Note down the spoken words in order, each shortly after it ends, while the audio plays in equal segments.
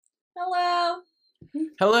Hello.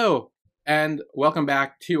 Hello, and welcome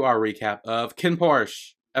back to our recap of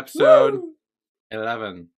KinnPorsche, episode Woo!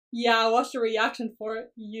 11. Yeah, I watched a reaction for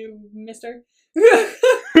it, you mister.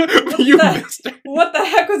 You missed it. What the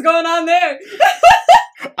heck was going on there?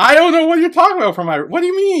 I don't know what you're talking about from my... What do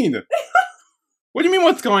you mean? What do you mean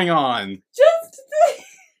what's going on? Just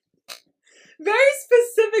very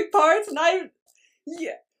specific parts, and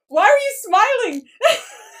yeah. Why are you smiling?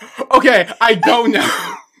 Okay, I don't know.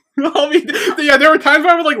 Yeah, there were times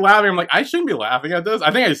where I was like laughing. I'm like, I shouldn't be laughing at this.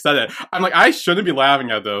 I think I said it. I'm like, I shouldn't be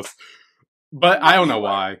laughing at this. But I don't know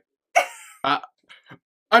why.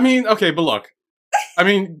 I mean, okay, but look. I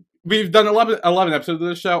mean, we've done 11 episodes of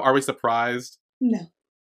this show. Are we surprised? No.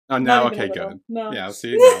 Oh, no, Not even okay, a little. good. No. Yeah,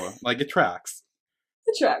 see, no. Like, it tracks.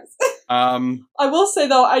 It tracks. I will say,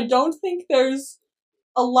 though, I don't think there's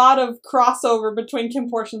a lot of crossover between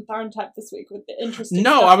KinnPorsche and Tharntype this week with the interesting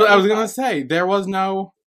No, stuff I was gonna say, there was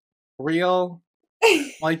no real...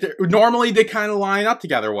 Like, normally they kind of line up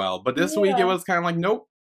together well, but this week it was kind of like, nope.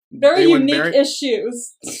 Very unique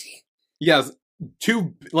issues. Yes,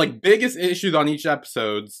 two, like, biggest issues on each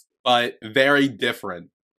episodes, but very different.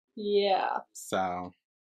 Yeah. So...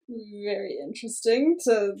 Very interesting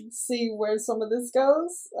to see where some of this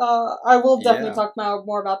goes. I will definitely talk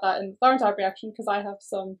more about that in the Tharntype reaction, because I have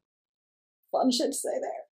some fun shit to say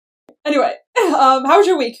there. Anyway, how was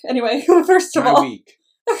your week? Anyway, first of all. My week.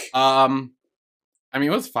 I mean, it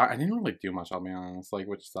was fine. I didn't really do much, I'll be honest, like,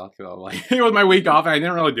 which sucked, though. Like, it was my week off, and I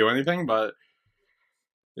didn't really do anything, but...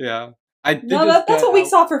 Yeah. No, that's what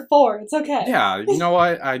weeks off are for. It's okay. Yeah, you know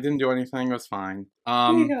what? I didn't do anything. It was fine.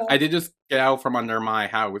 I did just get out from under my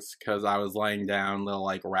house because I was laying down little,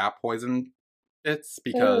 like, rat poison bits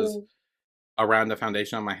because around the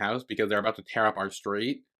foundation of my house, because they're about to tear up our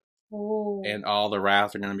street. Oh. And all the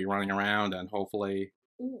rats are going to be running around, and hopefully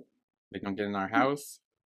they don't get in our house.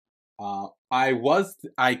 I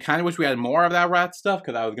kind of wish we had more of that rat stuff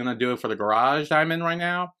because I was going to do it for the garage I'm in right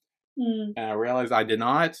now. And I realized I did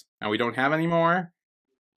not, and we don't have any more.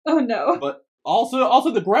 Oh no. But also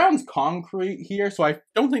the ground's concrete here, so I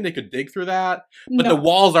don't think they could dig through that. But the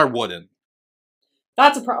walls are wooden.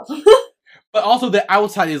 That's a problem. But also the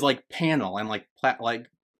outside is like panel and like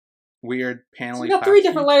weird paneling. So you got 3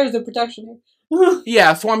 different layers of protection here.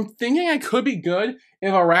 Yeah, so I'm thinking I could be good.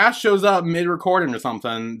 If a rat shows up mid-recording or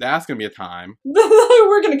something, that's gonna be a time.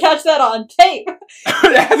 We're gonna catch that on tape.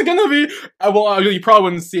 That's gonna be... Well, you probably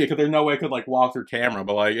wouldn't see it, because there's no way I could, like, walk through camera,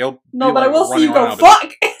 but, like, it'll No, be, but like, I will see you go, around,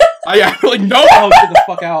 fuck! Yeah, like, no, I'll get the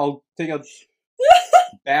fuck out. I'll take a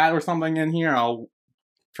bat or something in here, I'll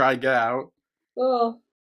try to get out. Oh.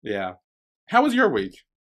 Yeah. How was your week?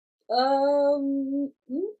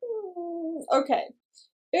 Okay.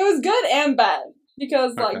 It was good and bad.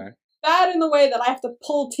 Because, like, bad in the way that I have to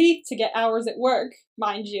pull teeth to get hours at work,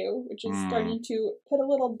 mind you, which is starting to put a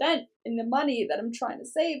little dent in the money that I'm trying to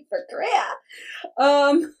save for Korea.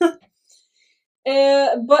 But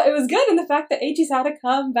it was good in the fact that AG's had a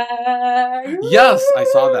comeback. Yes, I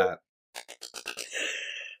saw that.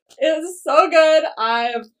 It was so good.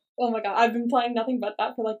 Oh my god, I've been playing nothing but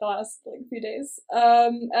that for like the last few days.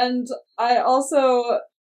 And I also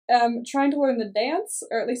am trying to learn the dance,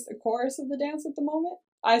 or at least the chorus of the dance at the moment.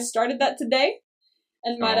 I started that today,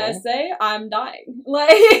 and might I say, I'm dying.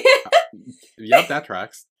 Like, yep, that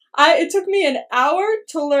tracks. It took me an hour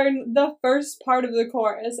to learn the first part of the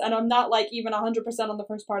chorus, and I'm not like even 100% on the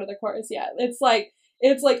first part of the chorus yet. It's like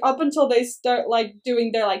up until they start like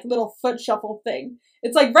doing their like little foot shuffle thing.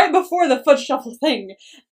 It's like right before the foot shuffle thing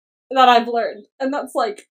that I've learned, and that's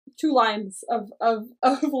like 2 lines of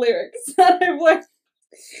lyrics that I've learned.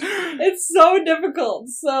 It's so difficult.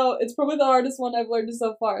 So it's probably the hardest one I've learned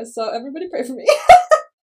so far. So everybody pray for me.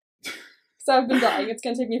 So I've been dying. It's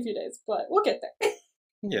gonna take me a few days, but we'll get there.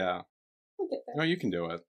 Yeah. We'll get there. No, you can do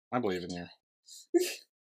it. I believe in you.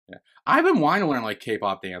 Yeah. I've been wanting to learn like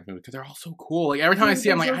K-pop dance moves because they're all so cool. Like every time I see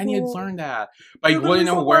it, I'm like, I need to learn that. But I wouldn't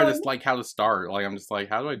know where to like how to start. Like I'm just like,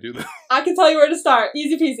 how do I do this? I can tell you where to start.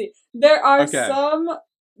 Easy peasy. There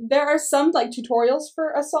are some like tutorials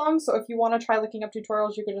for a song, so if you want to try looking up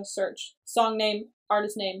tutorials, you can just search song name,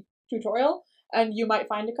 artist name, tutorial, and you might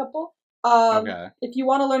find a couple. If you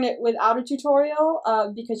want to learn it without a tutorial,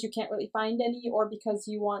 because you can't really find any, or because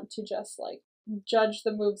you want to just like judge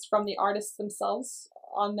the moves from the artists themselves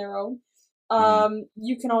on their own,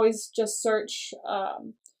 you can always just search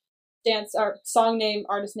dance or song name,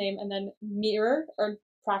 artist name, and then mirror or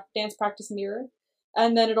dance practice mirror.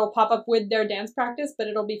 And then it'll pop up with their dance practice, but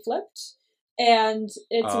it'll be flipped. And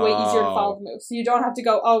it's way easier to follow the moves. So you don't have to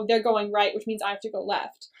go, oh, they're going right, which means I have to go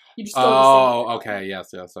left. You just go the same way. Okay,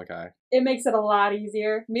 yes, okay. It makes it a lot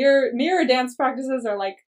easier. Mirror dance practices are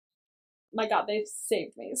like my god, they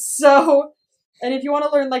saved me. So, and if you want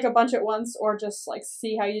to learn like a bunch at once or just like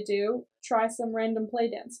see how you do, try some random play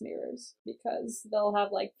dance mirrors because they'll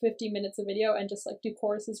have like 50 minutes of video and just like do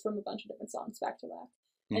choruses from a bunch of different songs back to back.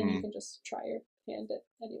 And you can just try your hand at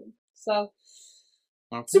anyone. So,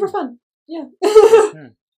 super fun. Yeah. Okay.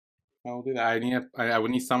 I'll do that. I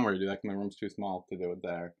would need somewhere to do that because my room's too small to do it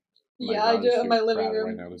there. Yeah, I do it in my living room.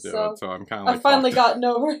 Right now to do it, so I'm kind of like. I finally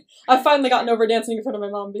gotten over dancing in front of my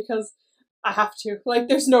mom because I have to. Like,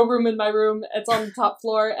 there's no room in my room. It's on the top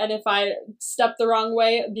floor, and if I step the wrong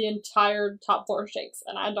way, the entire top floor shakes,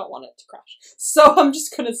 and I don't want it to crash. So I'm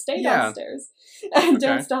just gonna stay downstairs and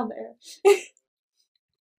dance down there.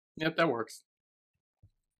 Yep, that works.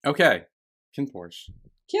 Okay, KinnPorsche.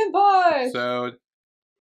 KinnPorsche! Episode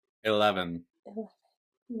 11.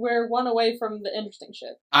 We're one away from the interesting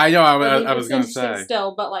shit. I know, I was going to say.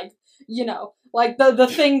 Still, but like, you know, like the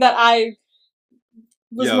thing that I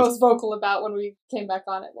was most vocal about when we came back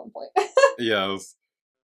on at one point. Yes.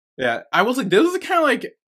 Yeah, I was like, this was kind of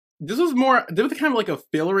like a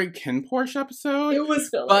fillery KinnPorsche episode. It was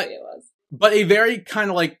fillery, it was. But a very kind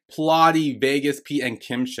of like plotty Vegas Pete and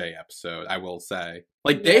Kim Shay episode, I will say.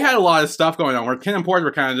 Like, they had a lot of stuff going on where KinnPorsche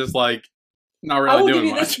were kind of just like, not really doing much. I will give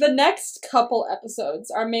you this. The next couple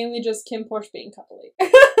episodes are mainly just KinnPorsche being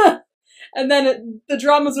coupley. And then the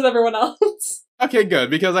dramas with everyone else. Okay, good.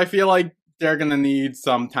 Because I feel like they're going to need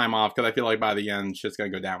some time off. Because I feel like by the end, shit's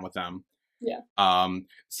going to go down with them. Yeah.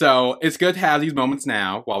 So it's good to have these moments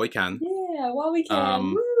now while we can. Yeah, while we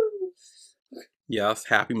can. Woo! Yes,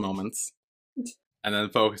 happy moments. And then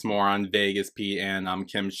focus more on Vegas Pete and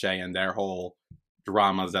Kim Shay and their whole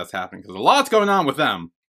dramas that's happening. Because a lot's going on with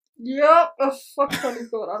them. Yep. A fuck ton is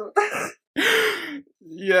going on with that.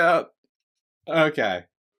 Yeah. Okay.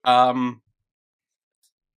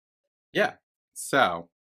 Yeah. So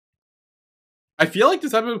I feel like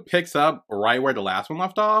this episode picks up right where the last one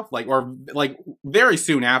left off. Like, or like very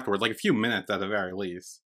soon afterwards, like a few minutes at the very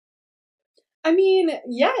least. I mean,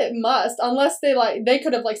 yeah, it must. Unless they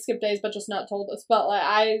could have like skipped days but just not told us. But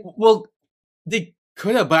like well, they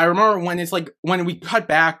could have, but I remember when we cut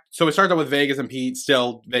back, so it started out with Vegas and Pete,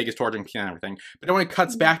 still Vegas torturing Pete and everything. But then when it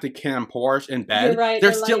cuts back to KinnPorsche in bed,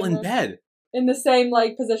 they're still in bed. In the same,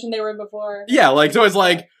 like, position they were in before. Yeah, like, so it's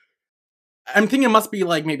like, I'm thinking it must be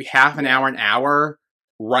like maybe half an hour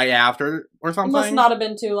right after or something. It must not have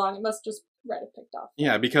been too long. It must just right have picked off.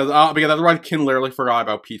 Yeah, because otherwise Kin literally forgot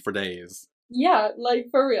about Pete for days. Yeah, like,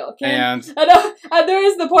 for real. And there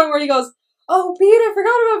is the point where he goes, "Oh, Pete, I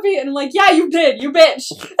forgot about Pete." And I'm like, yeah, you did, you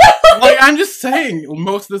bitch. Like, I'm just saying,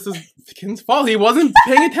 most of this is Kin's fault. He wasn't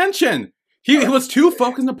paying attention. He was too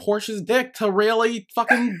focused on Porsche's dick to really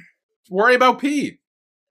fucking worry about Pete.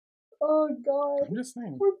 Oh, God. I'm just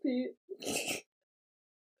saying. Poor Pete.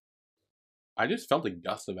 I just felt a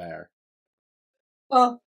gust of air.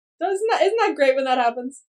 Oh, isn't that great when that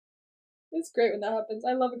happens? It's great when that happens.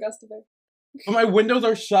 I love a gust of air. But my windows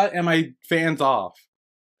are shut and my fan's off.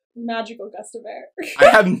 Magical gust of air. I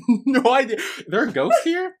have no idea. Is there a ghost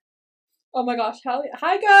here? Oh my gosh.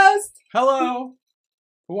 Hi, ghost! Hello!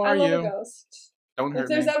 Who are you? I love a ghost. Don't hurt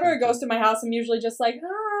me. If there's ever a ghost in my house, I'm usually just like,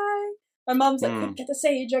 hi! My mom's like, quick, get the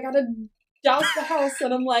sage, I gotta douse the house.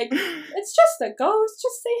 And I'm like, it's just a ghost.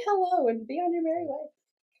 Just say hello and be on your merry way.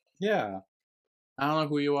 Yeah. I don't know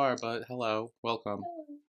who you are, but hello. Welcome.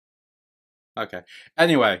 Hello. Okay.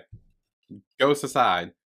 Anyway. Ghosts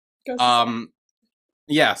aside.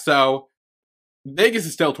 Yeah, so Vegas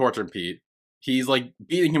is still torturing Pete. He's like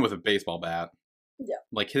beating him with a baseball bat. Yeah.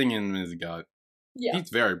 Like hitting him in his gut. Yeah.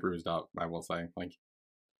 Pete's very bruised up, I will say. Like,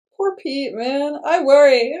 poor Pete, man. I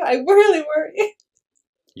worry. I really worry.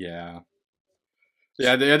 Yeah.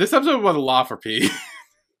 Yeah, this episode was a lot for Pete. It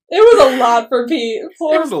was a lot for Pete.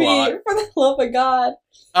 Poor Pete. Lot. For the love of God.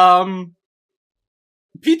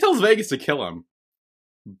 Pete tells Vegas to kill him.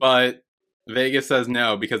 But Vegas says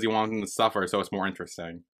no because he wants him to suffer, so it's more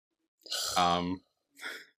interesting.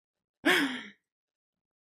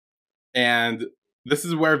 And this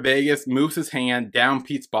is where Vegas moves his hand down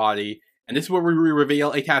Pete's body, and this is where we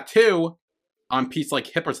reveal a tattoo on Pete's like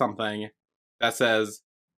hip or something that says,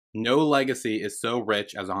 "No legacy is so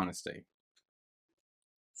rich as honesty."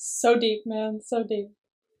 So deep, man. So deep.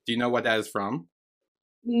 Do you know what that is from?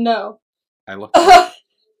 No. I looked.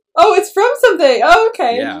 Oh, it's from something. Oh,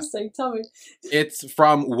 okay. Yeah. Interesting. Tell me. It's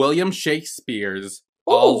from William Shakespeare's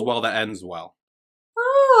All's Well That Ends Well.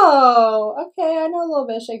 Oh, okay. I know a little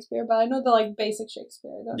bit of Shakespeare, but I know the like basic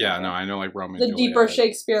Shakespeare. I know like Romeo. The deeper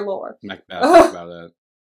Shakespeare lore. Macbeth about it.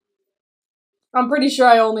 I'm pretty sure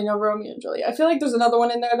I only know Romeo and Juliet. I feel like there's another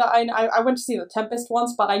one in there that I went to see The Tempest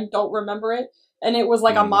once, but I don't remember it. and it was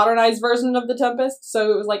like a modernized version of The Tempest,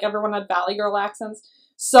 so it was like everyone had Valley Girl accents.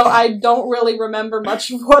 So I don't really remember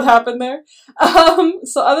much of what happened there.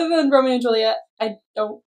 So other than Romeo and Juliet, I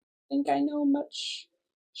don't think I know much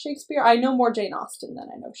Shakespeare. I know more Jane Austen than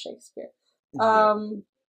I know Shakespeare.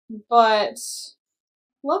 But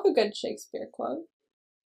love a good Shakespeare quote.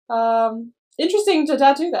 Interesting to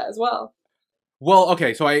tattoo that as well. Well,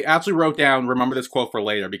 okay, so I actually wrote down, remember this quote for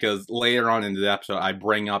later, because later on in the episode, I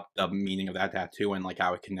bring up the meaning of that tattoo and, like,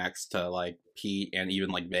 how it connects to, like, Pete and even,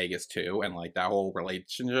 like, Vegas, too, and, like, that whole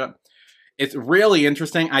relationship. It's really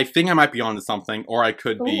interesting. I think I might be onto something, or I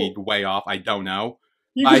could be way off. I don't know.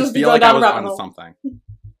 I feel like I was onto something.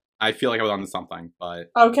 I feel like I was onto something, but...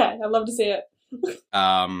 Okay, I'd love to see it.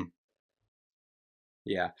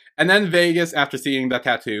 Yeah. And then Vegas, after seeing the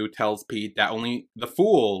tattoo, tells Pete that only the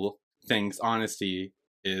fool thinks honesty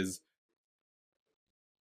is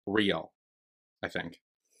real. I think.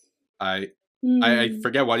 I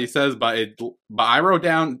forget what he says, but I wrote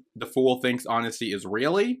down the fool thinks honesty is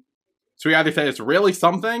really. So we either said it's really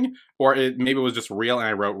something, or maybe it was just real, and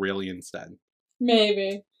I wrote really instead.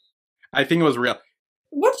 Maybe. I think it was real.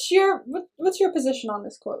 What's your position on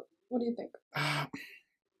this quote? What do you think?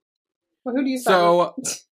 Well, who do you start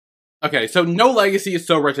with? Okay, so no legacy is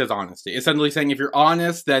so rich as honesty. Essentially saying if you're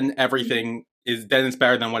honest, then everything it's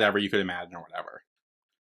better than whatever you could imagine or whatever.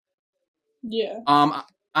 Yeah.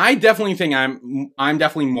 I definitely think I'm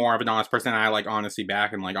definitely more of an honest person. I like honesty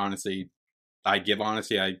back, and like honesty, I give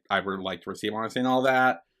honesty. I would like to receive honesty and all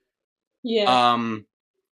that. Yeah.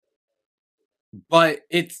 But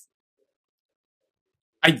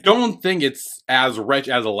I don't think it's as rich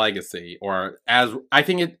as a legacy, or as I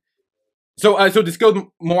think it. So this goes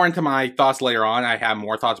more into my thoughts later on. I have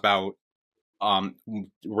more thoughts about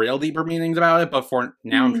real deeper meanings about it, but for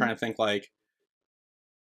now I'm trying to think, like,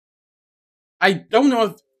 I don't know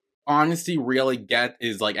if honesty really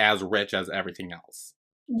is like as rich as everything else.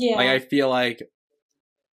 Yeah. Like, I feel like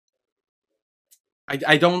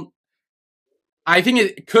I think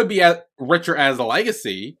it could be as richer as a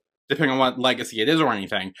legacy, depending on what legacy it is or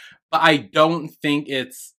anything, but I don't think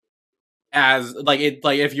it's as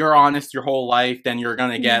if you're honest your whole life, then you're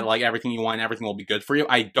gonna get like everything you want, and everything will be good for you.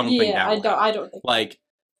 I don't think that. I don't think like,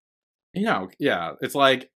 you know, yeah, it's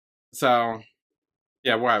like, so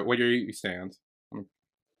yeah. What do you stand?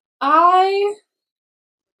 I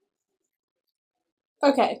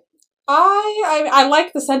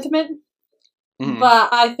like the sentiment, but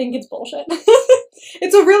I think it's bullshit.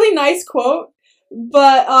 It's a really nice quote,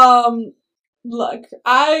 but look,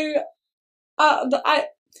 I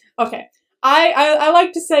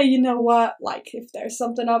like to say, you know what, like, if there's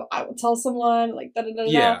something up, I will tell someone, like, da-da-da-da.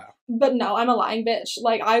 Yeah. But no, I'm a lying bitch.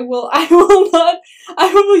 Like, I will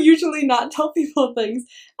usually not tell people things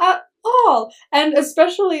at all. And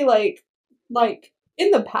especially, like, in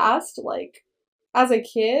the past, like, as a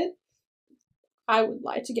kid, I would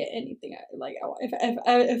lie to get anything. Like,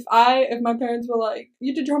 if my parents were like,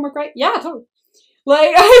 you did your homework right? Yeah, totally.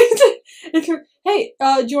 Like, hey,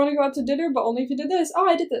 do you want to go out to dinner? But only if you did this. Oh,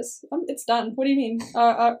 I did this. It's done. What do you mean?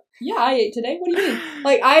 Yeah, I ate today. What do you mean?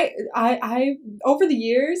 Like, I over the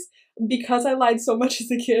years, because I lied so much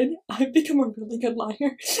as a kid, I've become a really good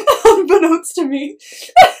liar, unbeknownst to me.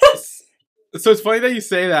 So it's funny that you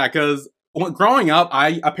say that, because growing up,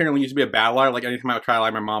 I apparently used to be a bad liar. Like, anytime I would try to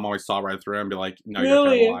lie, my mom always saw right through it and be like, no, you're a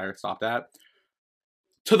terrible liar. Stop that.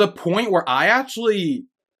 To the point where I actually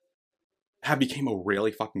have became a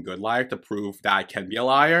really fucking good liar to prove that I can be a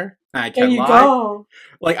liar. And I can lie. Go.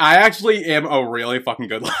 Like, I actually am a really fucking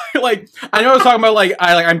good liar. Like, I know I was talking about, like,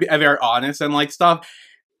 I'm very honest and, like, stuff.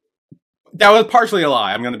 That was partially a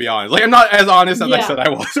lie, I'm gonna be honest. Like, I'm not as honest as I said I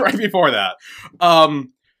was right before that.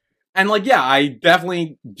 And, like, yeah, I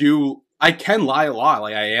definitely do. I can lie a lot.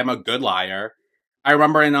 Like, I am a good liar. I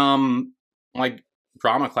remember in, like,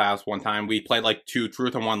 drama class one time, we played, like, 2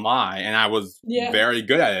 truth and 1 lie, and I was very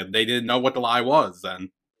good at it. They didn't know what the lie was, and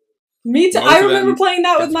me too. I remember playing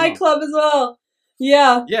that with my club as well.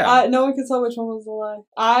 Yeah. Yeah. No one could tell which one was the lie.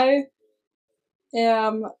 I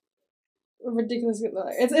am a ridiculous good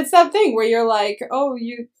liar. It's that thing where you're like, oh,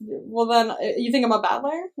 well then, you think I'm a bad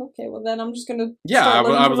liar? Okay, well then I'm just gonna start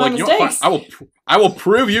I was like, you know what, I will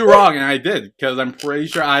prove you wrong, and I did, because I'm pretty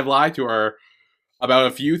sure I've lied to her about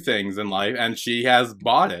a few things in life, and she has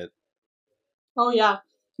bought it. Oh yeah.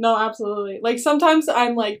 No, absolutely. Like, sometimes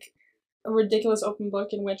I'm like a ridiculous open book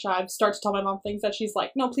in which I start to tell my mom things that she's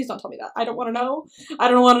like, no, please don't tell me that. I don't want to know. I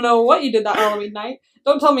don't want to know what you did that Halloween night.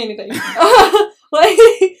 Don't tell me anything.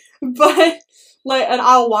 But, like, and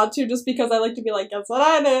I'll want to just because I like to be like, guess what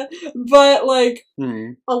I did. But, like,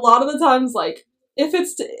 a lot of the times, like, if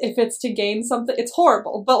it's to gain something, it's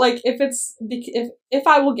horrible. But like if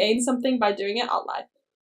I will gain something by doing it, I'll lie.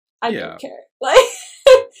 I don't care. Like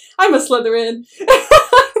I'm a Slytherin.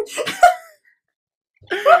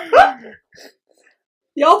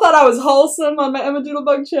 Y'all thought I was wholesome on my Emma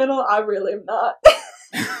Doodlebug channel. I really am not.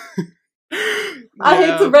 I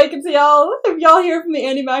hate to break it to y'all. If y'all hear from the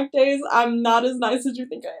Andy Mac days, I'm not as nice as you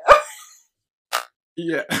think I am.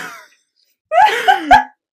 Yeah.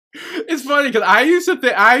 It's funny because I used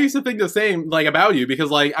to think the same like about you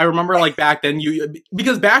because like I remember like back then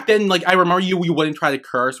like I remember you wouldn't try to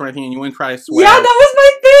curse or anything and you wouldn't try to swear. Yeah, that was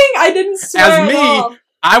my thing. I didn't swear as me. At all.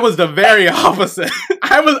 I was the very opposite.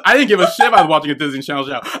 I didn't give a shit about watching a Disney Channel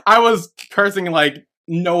show. I was cursing like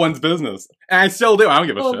no one's business, and I still do. I don't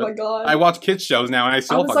give a shit. Oh my god! I watch kids shows now, and I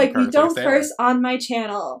still was like, curse. We don't curse on my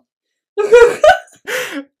channel.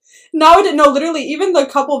 No, I didn't know. Literally, even the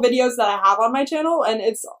couple videos that I have on my channel, and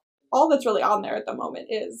it's all that's really on there at the moment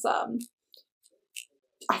is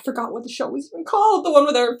I forgot what the show was even called. The one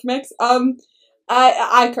with Eric Mix.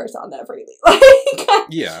 I curse on that freely. Like,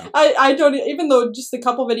 yeah. I don't, even though just the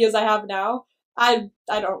couple videos I have now, I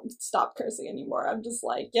don't stop cursing anymore. I'm just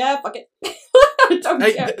like, yeah, fuck it. I don't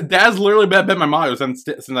care. That's literally been my motto since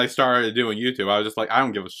I started doing YouTube. I was just like, I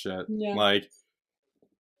don't give a shit. Yeah. Like,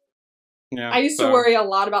 yeah. I used to worry a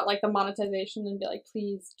lot about like the monetization and be like,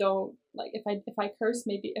 please don't, like, if I curse,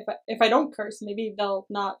 maybe if I don't curse, maybe they'll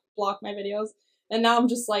not block my videos. And now I'm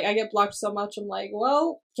just like, I get blocked so much. I'm like,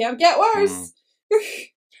 well, can't get worse.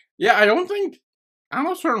 Yeah, I don't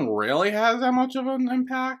know if certain really has that much of an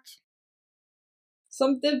impact.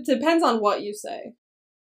 It depends on what you say.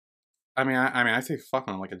 I mean, I say fuck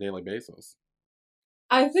on like a daily basis.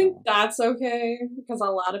 I think that's okay because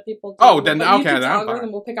a lot of people do. Oh, then okay, YouTube's then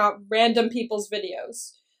algorithm will pick out random people's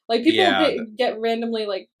videos. Like people get randomly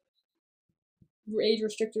like age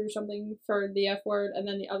restricted or something for the F word, and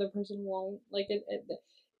then the other person won't. Like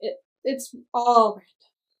it's all random.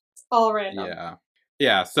 It's all random. Yeah.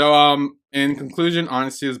 Yeah. So in conclusion,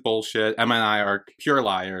 honesty is bullshit. Emma and I are pure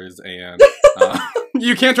liars, and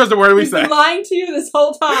you can't trust a word we say. We've been lying to you this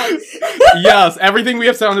whole time. Yes, everything we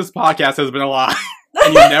have said on this podcast has been a lie.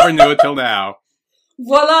 And you never knew it till now.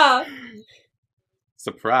 Voila!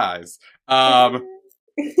 Surprise. Yeah,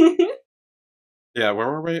 where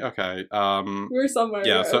were we? Okay. We were somewhere.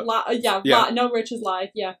 Yeah, so, no riches lie.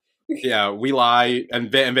 Yeah. Yeah, we lie, and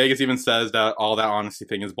Vegas even says that all that honesty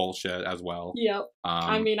thing is bullshit as well. Yep.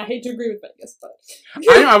 I mean, I hate to agree with Vegas, but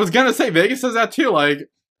I know, I was gonna say Vegas says that too. Like,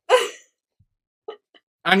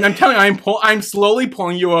 I'm telling you, I'm slowly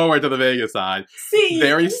pulling you over to the Vegas side.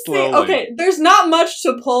 Very slowly. Okay, there's not much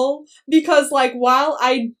to pull because, like, while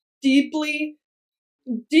I deeply,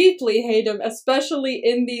 deeply hate him, especially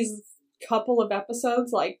in these couple of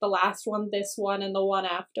episodes, like the last one, this one, and the one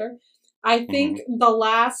after, I think the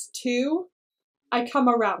last two, I come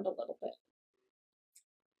around a little bit.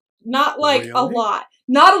 Not like a lot.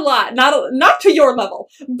 Not a lot. Not to your level.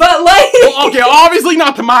 But like well, okay, obviously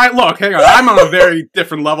not to my look, hang on. I'm on a very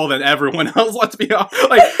different level than everyone else, let's be honest.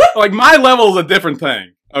 Like my level is a different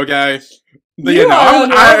thing, okay? But,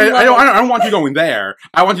 I don't want you going there.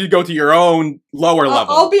 I want you to go to your own lower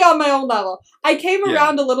level. I'll be on my own level. I came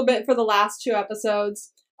around a little bit for the last two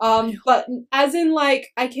episodes. But as in like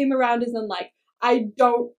I came around as in like I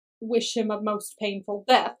don't wish him a most painful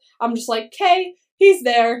death. I'm just like, okay, he's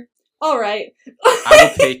there. All right. I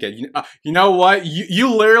will take it. You know what?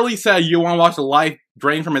 You literally said you want to watch the light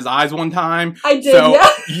drain from his eyes one time. I did, yeah.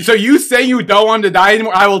 So you say you don't want him to die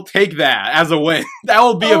anymore? I will take that as a win. That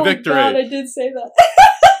will be a victory. Oh, God, I did say that.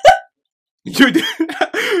 You did.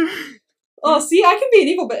 Oh, see, I can be an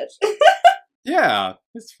evil bitch. Yeah,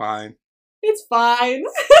 it's fine. It's fine.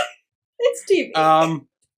 It's TV.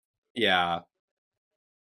 Yeah.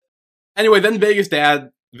 Anyway, then Vegas's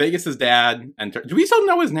dad, and do we still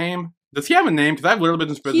know his name? Does he have a name? Because I've literally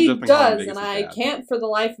been He does, and I can't for the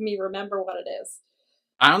life of me remember what it is.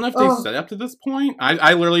 I don't know if they said up to this point.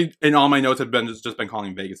 I literally, in all my notes, have been just been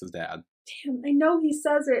calling him Vegas's dad. Damn, I know he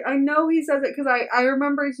says it. Because I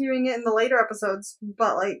remember hearing it in the later episodes,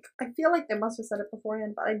 but like I feel like they must have said it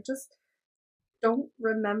beforehand, but I just don't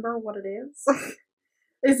remember what it is.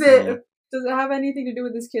 Does it have anything to do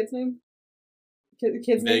with this kid's name?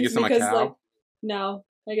 Kid's name? Vegas and Macau? Like, no,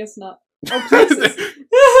 I guess not. Oh, places.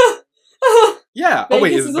 Yeah.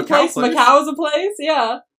 Vegas is a place. Macau is a place.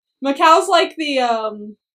 Yeah. Macau's like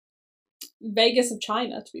the Vegas of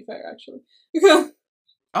China, to be fair, actually.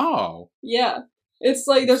 Oh. Yeah. It's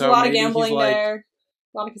like there's a lot of gambling there.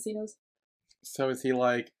 A lot of casinos. So is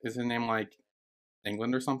his name like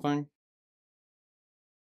England or something?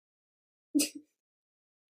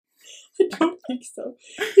 I don't think so.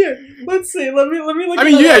 Here, let's see. Let me look. I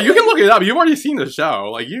mean, yeah, you can look it up. You've already seen the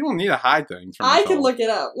show. Like, you don't need to hide things from I can look it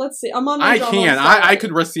up. Let's see. I'm on my drama list. I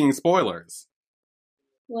could risk seeing spoilers.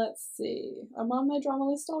 Let's see. I'm on my drama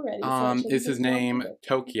list already. Is his name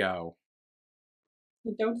Tokyo?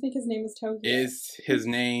 I don't think his name is Tokyo. Is his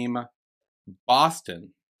name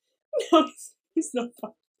Boston? No, he's not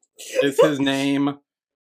Boston. Is his name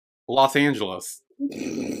Los Angeles?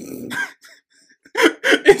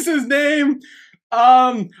 Is his name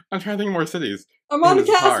I'm trying to think of more cities. I'm on the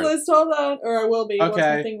cast list, hold on. Or I will be once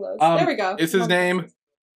okay. my thing loads. There we go. Is his name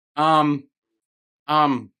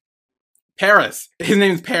Paris? His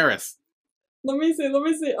name's Paris. Let me see.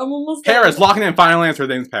 I'm almost Paris, locking in final answer, his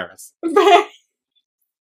name's Paris.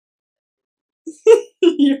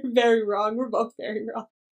 You're very wrong. We're both very wrong.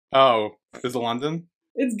 Oh, is it London?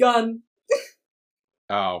 It's Gun.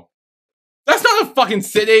 Oh. That's not a fucking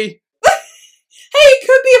city! Hey, it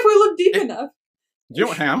could be if we look deep enough.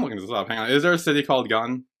 Hang on, I'm looking this up. Hang on. Is there a city called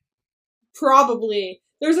Gun? Probably.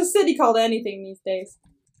 There's a city called anything these days.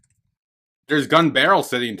 There's Gun Barrel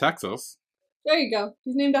City in Texas. There you go.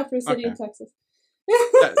 He's named after a city in Texas.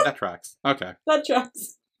 that tracks. Okay. That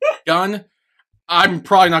tracks. Gun. I'm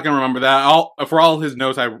probably not going to remember that. For all his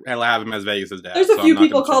notes, I'll have him as Vegas' dad. There's a few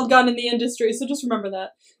people called Gun in the industry, so just remember that.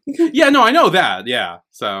 Yeah, no, I know that. Yeah,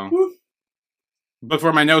 so. But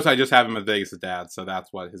for my notes, I just have him as Vegas' dad, so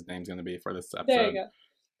that's what his name's going to be for this episode. There you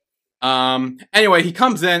go. Anyway, he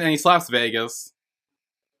comes in and he slaps Vegas,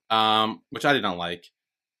 which I did not like.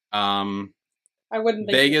 I wouldn't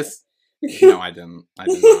think Vegas. No, I didn't. I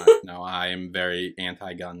did not. No, I am very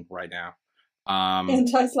anti-gun right now.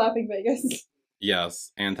 Anti-slapping Vegas.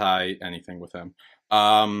 Yes, anti-anything with him.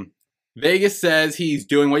 Vegas says he's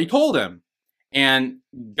doing what he told him. And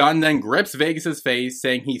Gunn then grips Vegas' face,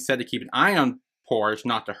 saying he said to keep an eye on Porsche,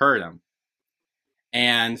 not to hurt him.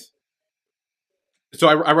 And so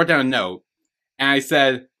I wrote down a note, and I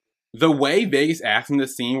said, the way Vegas acts in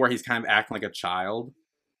this scene where he's kind of acting like a child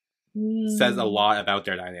says a lot about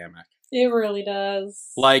their dynamic. It really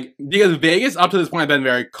does. Like, because Vegas, up to this point, has been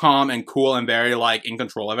very calm and cool and very, like, in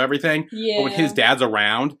control of everything. Yeah. But when his dad's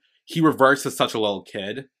around, he reverts to such a little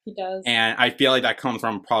kid. He does. And I feel like that comes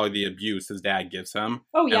from probably the abuse his dad gives him.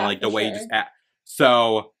 Oh, yeah, and, like, the way he just acts.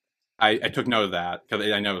 So, I took note of that, because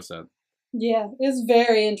I noticed it. Yeah, it's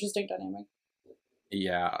very interesting dynamic.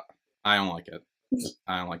 Yeah, I don't like it.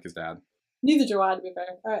 I don't like his dad. Neither do I, to be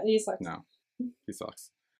fair. Alright, he sucks. No, he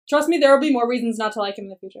sucks. Trust me, there will be more reasons not to like him in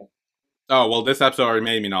the future. Oh, well, this episode already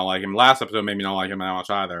made me not like him. Last episode made me not like him that much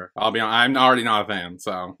either. I'm already not a fan,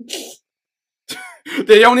 so.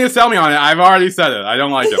 They don't need to sell me on it. I've already said it. I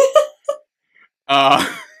don't like him.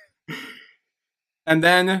 And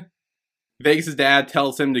then Vegas' dad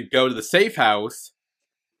tells him to go to the safe house.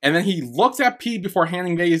 And then he looks at Pete before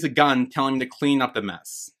handing Vegas a gun, telling him to clean up the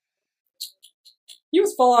mess. He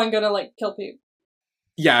was full on gonna, like, kill Pete.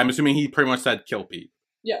 Yeah, I'm assuming he pretty much said kill Pete.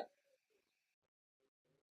 Yeah.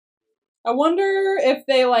 I wonder if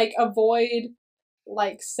they, like, avoid,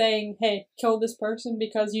 like, saying, hey, kill this person,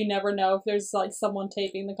 because you never know if there's, like, someone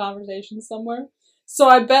taping the conversation somewhere. So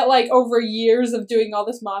I bet, like, over years of doing all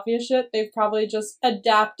this mafia shit, they've probably just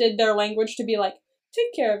adapted their language to be like,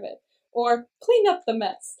 take care of it. Or clean up the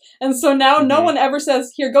mess. And so now no one ever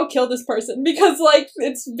says, here, go kill this person. Because, like,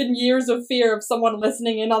 it's been years of fear of someone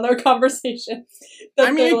listening in on their conversation.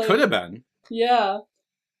 I mean, it could have been. Yeah.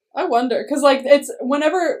 I wonder. Because, like, it's,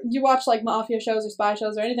 whenever you watch, like, mafia shows or spy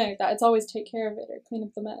shows or anything like that, it's always take care of it or clean up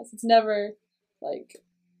the mess. It's never, like...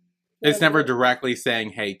 It's never directly saying,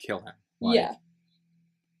 hey, kill him. Like, yeah.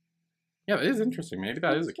 Yeah, it is interesting. Maybe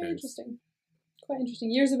that is the case. Interesting. Quite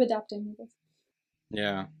interesting. Years of adapting.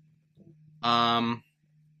 Yeah.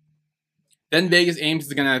 Then Vegas aims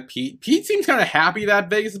is gonna Pete. Pete seems kind of happy that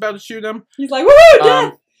Vegas is about to shoot him. He's like, woo,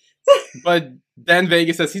 death! But then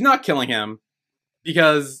Vegas says he's not killing him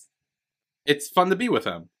because it's fun to be with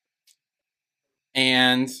him.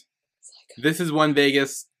 And this is when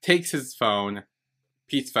Vegas takes his phone,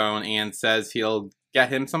 Pete's phone, and says he'll get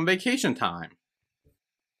him some vacation time.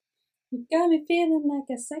 You got me feeling like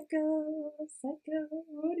a psycho.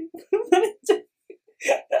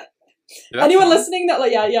 Anyone listening that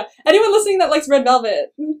anyone listening that likes Red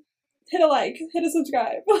Velvet, hit a like, hit a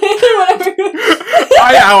subscribe, whatever.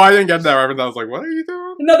 I didn't get that reference. I was like, what are you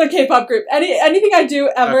doing? Another K-pop group. Anything I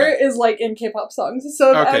do ever is like in K-pop songs.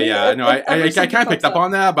 So I kind of picked up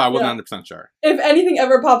on that, but I wasn't 100% sure. If anything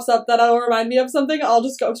ever pops up that'll remind me of something, I'll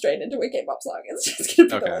just go straight into a K-pop song. It's just gonna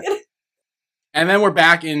be brilliant. And then we're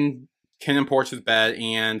back in KinnPorsche's bed,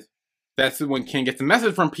 and that's when Kinn gets a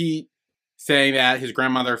message from Pete saying that his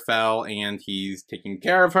grandmother fell and he's taking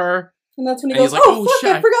care of her. And that's when he And goes, he's like, oh fuck,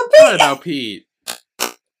 shit, I forgot I Pete! about Pete.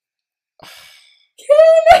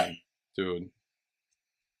 Ken! Dude.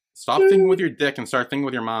 Stop thinking with your dick and start thinking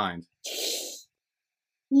with your mind.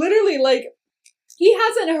 Literally, like, he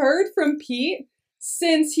hasn't heard from Pete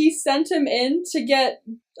since he sent him in to get,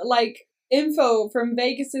 like, info from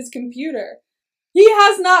Vegas's computer. He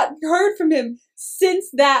has not heard from him since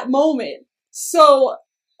that moment. So,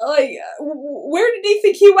 like, where did he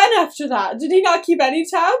think he went after that? Did he not keep any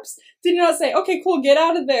tabs? Did he not say, okay, cool, get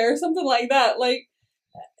out of there, or something like that? Like,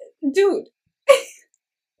 dude.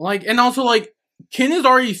 Like, and also, like, Kinn is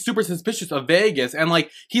already super suspicious of Vegas, and,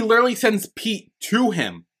 like, he literally sends Pete to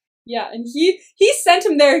him. Yeah, and he sent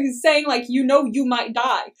him there, he's saying, like, you know you might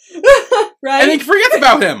die. Right? And he forgets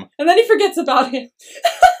about him! And then he forgets about him.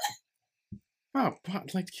 Oh,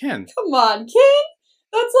 like, Kinn. Come on, Kinn!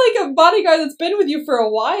 That's like a bodyguard that's been with you for a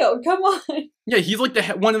while. Come on. Yeah, he's like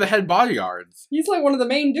one of the head bodyguards. He's like one of the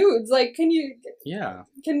main dudes. Like, can you... Yeah.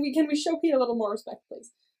 Can we show Pete a little more respect,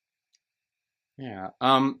 please? Yeah.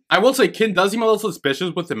 I will say Kinn does seem a little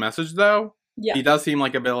suspicious with the message, though. Yeah. He does seem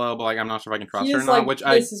like a bit like, I'm not sure if I can trust her or not, like, which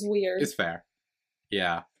this is weird. Is fair.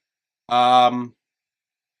 Yeah.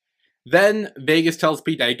 Then Vegas tells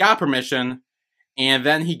Pete that he got permission, and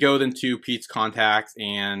then he goes into Pete's contacts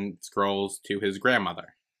and scrolls to his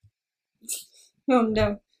grandmother. Oh,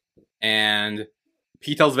 no. And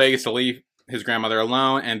Pete tells Vegas to leave his grandmother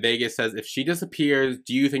alone, and Vegas says, if she disappears,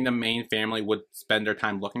 do you think the main family would spend their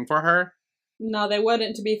time looking for her? No, they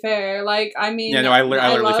wouldn't, to be fair. Like, I mean... Yeah, no, I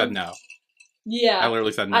literally said no. Yeah. I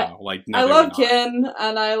literally said no. No, I love Kinn,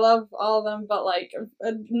 and I love all of them, but, like,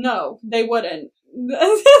 no, they wouldn't.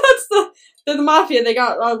 They're the mafia. They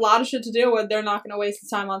got a lot of shit to deal with. They're not going to waste the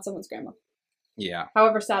time on someone's grandma. Yeah.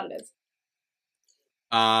 However sad it is.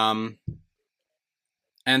 And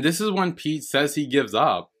this is when Pete says he gives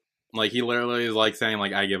up. Like, he literally is, like, saying,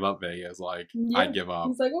 like, I give up, Vegas. Like, yeah. I give up.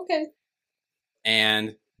 He's like, okay.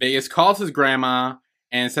 And Vegas calls his grandma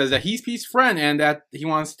and says that he's Pete's friend and that he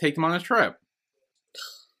wants to take him on a trip.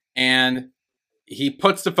 And he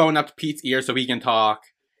puts the phone up to Pete's ear so he can talk.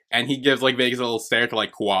 And he gives, like, Vegas a little stare to,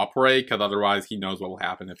 like, cooperate, because otherwise he knows what will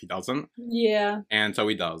happen if he doesn't. Yeah. And so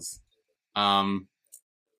he does. Grandma,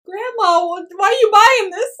 why are you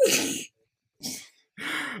buying this?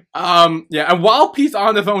 Yeah, and while Pete's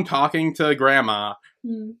on the phone talking to Grandma,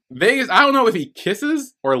 Vegas, I don't know if he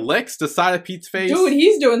kisses or licks the side of Pete's face. Dude,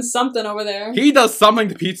 he's doing something over there. He does something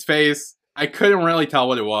to Pete's face. I couldn't really tell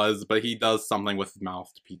what it was, but he does something with his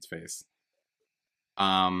mouth to Pete's face.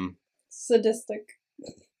 Sadistic.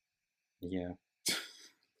 Yeah.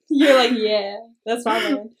 You're like, yeah, that's my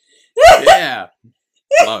man. Yeah.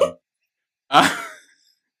 Love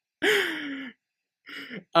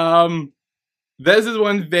him. This is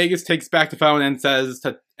when Vegas takes back the phone and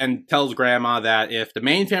tells Grandma that if the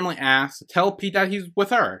main family asks, tell Pete that he's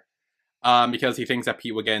with her. Because he thinks that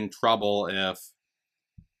Pete would get in trouble if,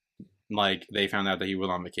 like, they found out that he was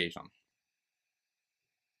on vacation.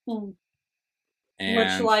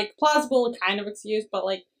 Which, like, plausible kind of excuse, but,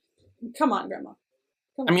 like, come on, Grandma.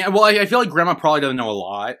 Come on. I mean, well, I feel like Grandma probably doesn't know a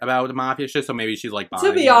lot about the mafia shit, so maybe she's, like,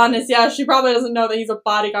 to be honest, yeah, she probably doesn't know that he's a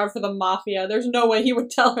bodyguard for the mafia. There's no way he would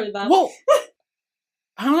tell her that. Well,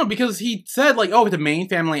 I don't know, because he said, like, oh, if the main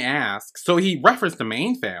family asks. So he referenced the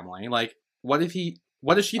main family. Like, what does she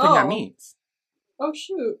think that means? Oh,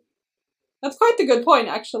 shoot. That's quite the good point,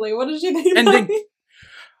 actually. What did she think that means?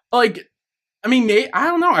 Like, I mean, I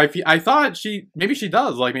don't know. I thought maybe she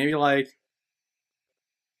does. Like, maybe, like...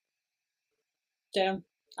 Damn.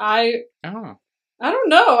 I don't know. I don't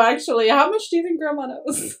know, actually. How much do you think Grandma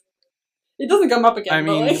knows? It doesn't come up again,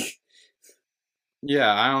 but, like...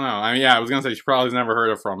 Yeah, I don't know. I mean, yeah, I was gonna say she probably never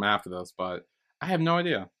heard of from after this, but I have no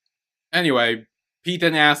idea. Anyway, Pete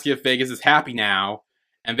then asks if Vegas is happy now,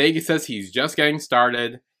 and Vegas says he's just getting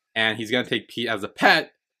started, and he's gonna take Pete as a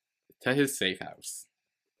pet to his safe house.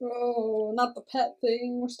 Oh, not the pet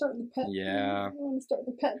thing. We're starting the pet thing. I want to start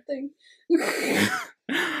the pet thing.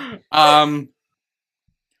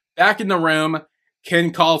 Back in the room,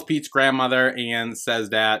 Kinn calls Pete's grandmother and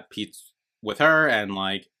says that Pete's with her, and,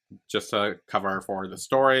 like, just to cover for the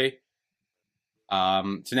story.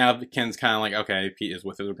 So now Kinn's kind of like, okay, Pete is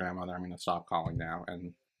with his grandmother, I'm going to stop calling now,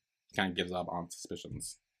 and he kind of gives up on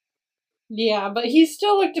suspicions. Yeah, but he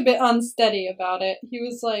still looked a bit unsteady about it. He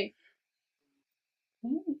was like...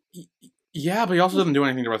 Yeah, but he also doesn't do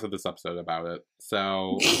anything the rest of this episode about it,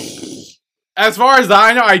 so... As far as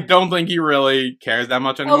I know, I don't think he really cares that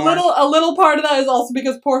much anymore. A little part of that is also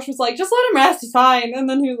because Porsche was like, just let him rest, he's fine, and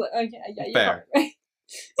then he was like, oh, yeah, you're fair. Right.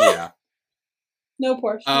 Yeah. No,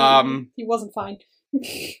 Porsche. He wasn't fine.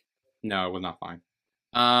 No, it was not fine.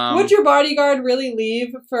 Would your bodyguard really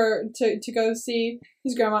leave to go see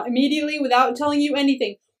his grandma immediately without telling you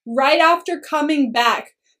anything? Right after coming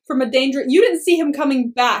back from a dangerous... You didn't see him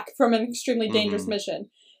coming back from an extremely dangerous mission.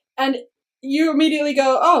 And you immediately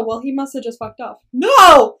go, oh, well, he must have just fucked off.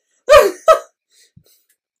 No!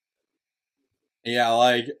 Yeah,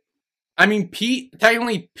 like... I mean,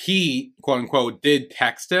 technically Pete, quote-unquote, did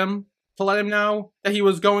text him to let him know that he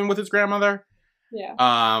was going with his grandmother. Yeah.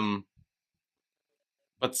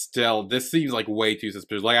 But still, this seems like way too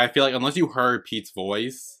suspicious. Like, I feel like unless you heard Pete's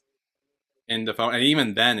voice in the phone, and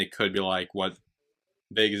even then it could be like what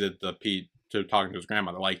Vegas did to Pete to talking to his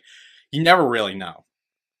grandmother. Like, you never really know.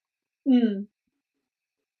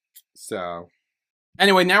 So,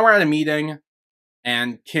 anyway, now we're at a meeting,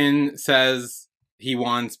 and Kinn says he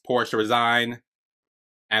wants Porsche to resign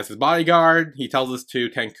as his bodyguard. He tells this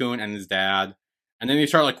to Tankun and his dad. And then they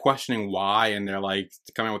start, like, questioning why, and they're, like,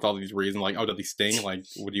 coming up with all these reasons, like, oh, did he sting? Like,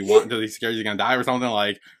 would you want, did he scare you gonna die or something?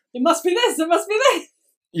 Like... It must be this! It must be this!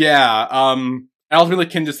 Yeah, and ultimately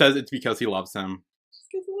Kinn just says it's because he loves him. Just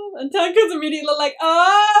because he loves him. And Tankun's immediately like,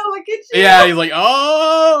 oh, look at you! Yeah, he's like,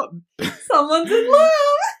 oh! Someone's in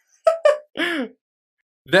love!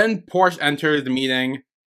 Then Porsche enters the meeting,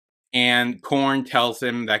 and Korn tells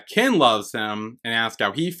him that Kinn loves him, and asks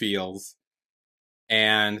how he feels.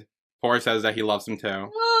 And Porsche says that he loves him too.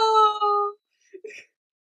 Oh.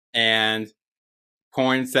 And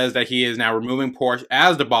Korn says that he is now removing Porsche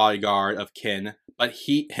as the bodyguard of Kinn, but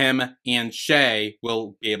him and Shay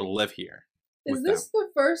will be able to live here. Is this the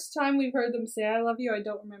first time we've heard them say I love you? I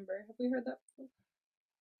don't remember. Have we heard that before?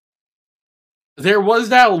 There was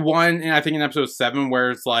that one, I think in episode 7, where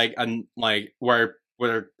it's like, where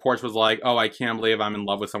Porsche was like, oh, I can't believe I'm in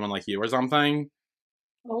love with someone like you or something.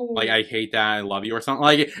 Oh. Like, I hate that, I love you or something.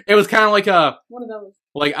 Like, it was kind of like a... One of those.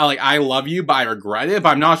 Like, I love you, but I regret it, but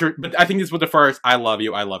I'm not sure. But I think this was the first I love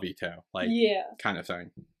you too. Like, yeah. Kind of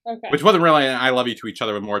thing. Okay. Which wasn't really an I love you to each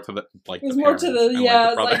other, but more to the, like, it was more to the,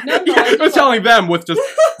 yeah. Like, no, it was telling them with just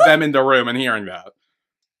them in the room and hearing that.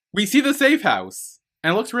 We see the safe house,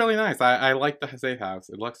 and it looks really nice. I like the safe house.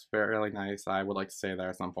 It looks really nice. I would like to stay there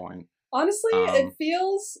at some point. Honestly, it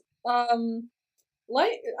feels,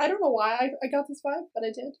 like, I don't know why I got this vibe, but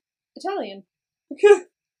I did. Italian.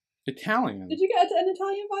 Italian. Did you get an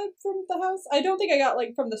Italian vibe from the house? I don't think I got,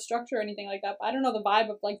 like, from the structure or anything like that, but I don't know the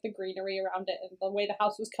vibe of, like, the greenery around it and the way the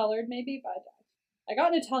house was colored, maybe, but I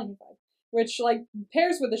got an Italian vibe, which, like,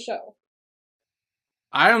 pairs with the show.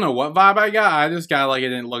 I don't know what vibe I got. I just got, like, it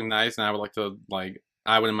didn't look nice, and I would like to, like,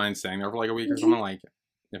 I wouldn't mind staying there for, like, a week or something, like,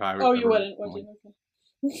 if I... Oh, you wouldn't, would you? Okay.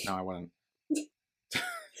 No, I wouldn't.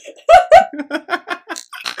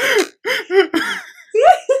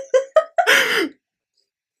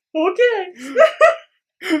 Okay.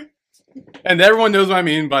 And everyone knows what I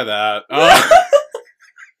mean by that. I'll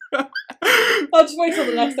just wait till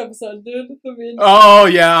the next episode, dude. Oh,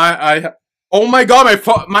 yeah, I oh my god,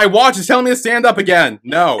 my watch is telling me to stand up again.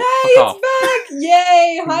 No. Hey, it's back!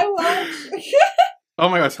 Yay! Hi, watch. Oh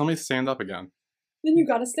my god, tell me to stand up again. Then you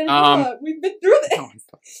gotta stand up. We've been through this.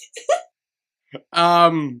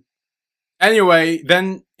 Anyway,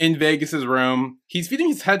 then in Vegas's room, he's feeding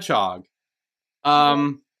his hedgehog.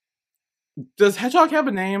 Does Hedgehog have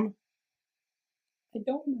a name? I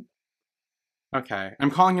don't know. Okay, I'm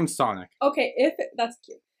calling him Sonic. Okay, that's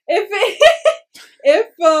cute. If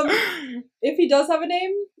he does have a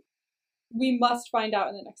name, we must find out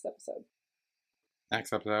in the next episode.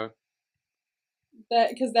 Next episode?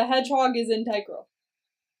 Because the hedgehog is integral.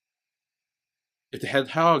 If the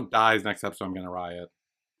hedgehog dies next episode, I'm gonna riot.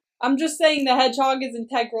 I'm just saying the hedgehog is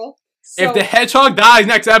integral. So if the hedgehog dies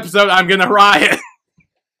next episode, I'm gonna riot.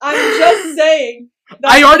 I'm just saying.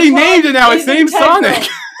 I already named it now. His name's Sonic.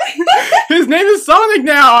 His name is Sonic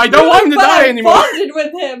now. I don't want him to die anymore. I've bonded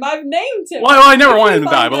with him. I've named him. Well, I never wanted him to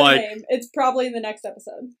die, but like... It's probably in the next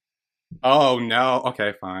episode. Oh, no.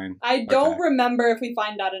 Okay, fine. I don't remember if we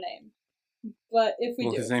find out a name. But if we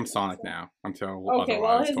do... His name's Sonic now. Until okay,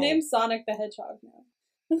 well, his name's Sonic the Hedgehog now.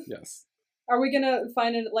 Yes. Are we gonna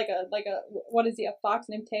find it like a... What is he, a fox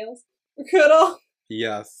named Tails? Good.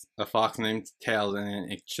 Yes, a fox named Tails, and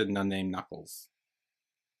it shouldn't have named Knuckles.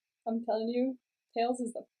 I'm telling you, Tails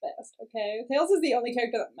is the best, okay? Tails is the only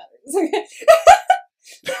character that matters, okay?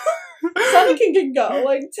 Sonic can go.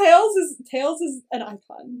 Like, Tails is an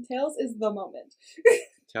icon. Tails is the moment.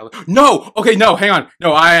 No! Okay, no, hang on.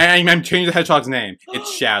 No, I'm changing the hedgehog's name. It's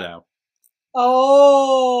Shadow.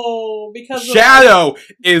 Oh, because Shadow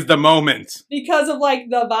is the moment. Because of like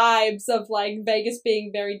the vibes of like Vegas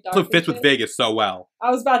being very dark. It fits with Vegas so well.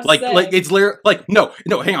 I was about to say, like it's literally like no,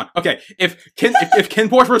 hang on. Okay, if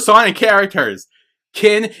KinnPorsche were Sonic characters,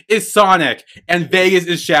 Kin is Sonic, and Vegas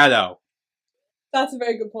is Shadow. That's a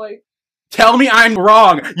very good point. Tell me I'm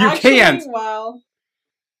wrong. You Actually, can't. Wow.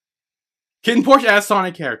 KinnPorsche has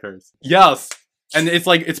Sonic characters. Yes. And it's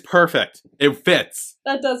like, it's perfect. It fits.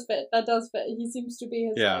 That does fit. That does fit. He seems to be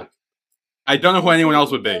his, Yeah. I don't know who anyone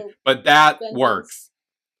else would be, but that works.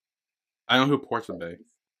 I don't know who Porsche would be.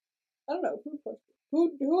 I don't know.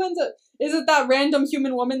 Who ends up... Is it that random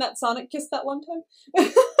human woman that Sonic kissed that one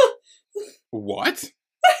time? What?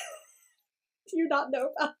 Do you not know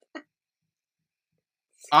about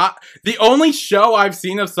that? The only show I've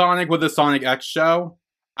seen of Sonic was the Sonic X show.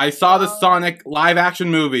 I saw the Sonic live-action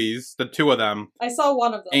movies, the 2 of them. I saw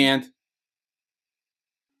one of them. And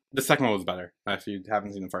the second one was better, if you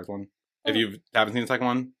haven't seen the first one. If you haven't seen the second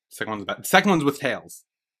one, the second one's better. The second one's with Tails.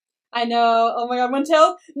 I know. Oh my god, when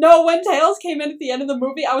Tails came in at the end of the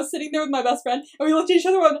movie, I was sitting there with my best friend, and we looked at each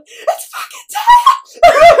other and went, "It's fucking Tails!"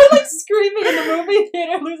 We were like screaming in the movie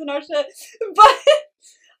theater, losing our shit.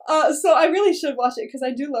 But, so I really should watch it, because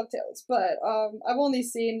I do love Tails, but, I've only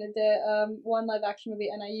seen the, one live action movie,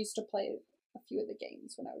 and I used to play a few of the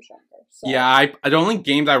games when I was younger. So. Yeah, the only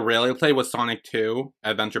games I really played was Sonic 2,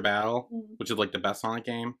 Adventure Battle, which is like the best Sonic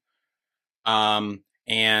game.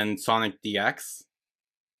 And Sonic DX.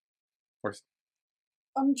 Of course.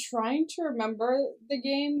 I'm trying to remember the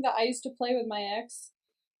game that I used to play with my ex.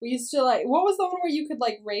 We used to, like, what was the one where you could,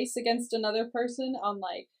 like, race against another person on,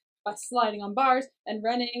 like, by sliding on bars and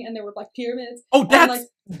running, and there were, like, pyramids. Oh, that's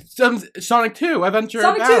Sonic 2, Adventure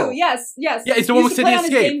Battle. Sonic 2, yes. Yeah, it's the one with City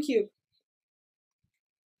Escape. GameCube.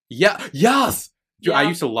 Yeah, yes! Dude, Yeah. I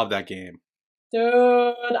used to love that game.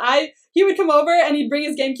 Dude, he would come over and he'd bring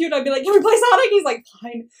his GameCube and I'd be like, "Can we play Sonic?" He's like,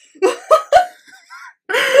 "Fine."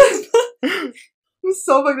 I'm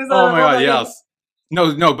so fucking excited. Oh my god, yes.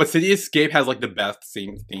 No, but City Escape has like the best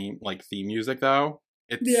theme music though.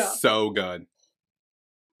 It's so good.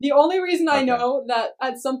 The only reason I know that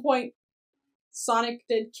at some point Sonic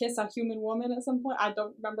did kiss a human woman at some point, I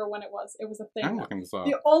don't remember when it was. It was a thing. I'm looking this up.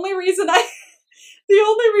 The only reason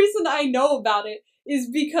I know about it is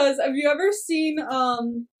because, have you ever seen,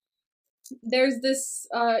 there's this,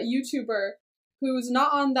 YouTuber who's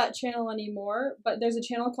not on that channel anymore, but there's a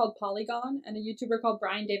channel called Polygon, and a YouTuber called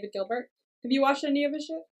Brian David Gilbert. Have you watched any of his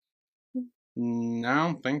shit? No, I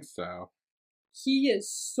don't think so. He is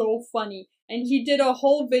so funny, and he did a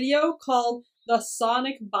whole video called The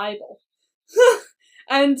Sonic Bible.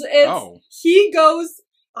 And he goes,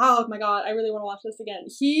 oh my god, I really want to watch this again.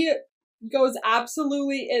 He goes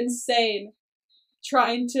absolutely insane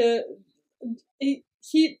trying to,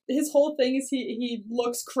 his whole thing is he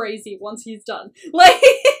looks crazy once he's done. Like,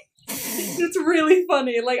 it's really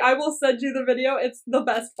funny. Like, I will send you the video. It's the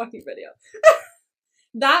best fucking video.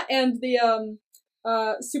 That and the,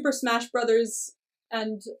 Super Smash Brothers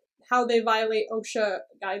and how they violate OSHA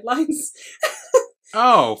guidelines.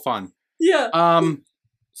 Oh, fun. Yeah.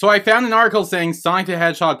 So I found an article saying Sonic the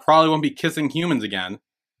Hedgehog probably won't be kissing humans again.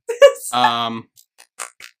 I'm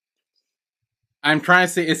trying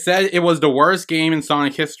to say, it said it was the worst game in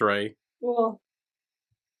Sonic history. Well,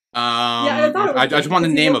 yeah, I thought it was I just want the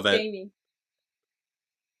name of it. gamey.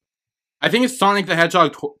 I think it's Sonic the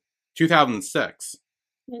Hedgehog 2006.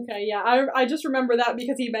 Okay, yeah, I just remember that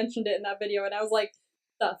because he mentioned it in that video, and I was like,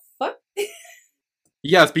 the fuck?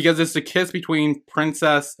 Yes, because it's the kiss between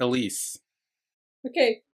Princess Elise.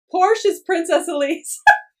 Okay, Porsche is Princess Elise.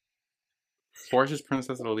 Porsche's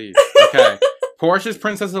Princess Elise. Okay. Porsche's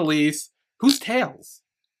Princess Elise. Who's Tails?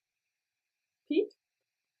 Pete?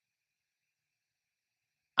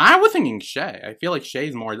 I was thinking Shay. I feel like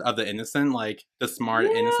Shay's more of the innocent, like, the smart,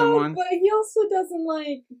 innocent one. But he also doesn't,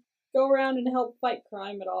 like, go around and help fight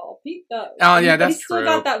crime at all. Pete does. Oh, yeah, that's true. He's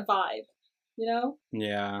still got that vibe, you know?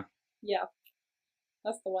 Yeah. Yeah.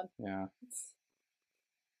 That's the one. Yeah.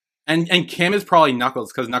 And Kim is probably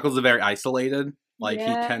Knuckles, because Knuckles is very isolated. Like, he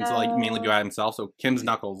tends to, like, mainly be by himself, so Kim's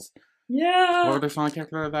Knuckles. Yeah. What other Sonic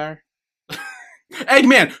character are there?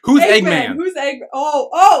 Eggman! Who's Eggman? Who's Eggman?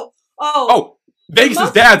 Oh!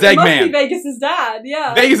 Vegas' dad's Eggman! It must be Vegas' dad,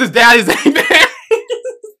 yeah. Vegas' dad is Eggman!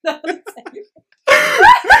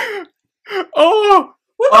 Oh!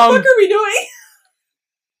 What the fuck are we doing?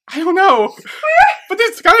 I don't know. But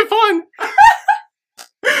it's kind of fun.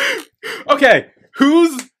 Okay,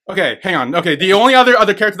 okay, hang on. Okay, the only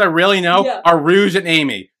other characters I really know are Rouge and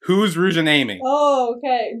Amy. Who's Rouge and Amy? Oh,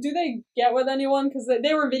 okay. Do they get with anyone? Because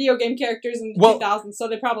they were video game characters in the 2000s, so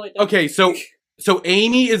they probably did. Okay, so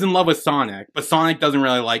Amy is in love with Sonic, but Sonic doesn't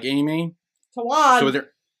really like Amy. Tawan. So is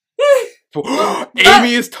there...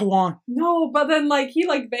 Amy is Tawan. No, but then, like, he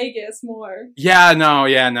liked Vegas more. Yeah, no.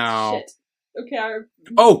 Shit. Okay,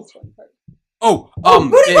 Booty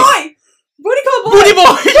Boy! Booty call boy! Booty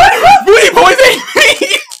boy! Booty boy's Amy!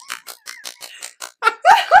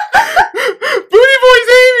 Booty boy's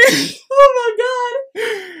Amy! Oh my god!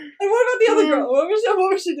 And what about the other girl? What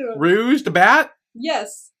was she doing? Rouge the Bat?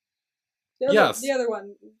 Yes. Yes. The other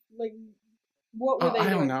one. Like, what were they doing? I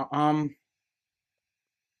don't know.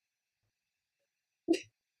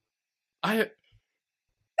 I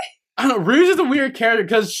don't know. Rouge is a weird character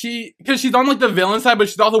because she's on like the villain side, but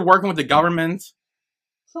she's also working with the government.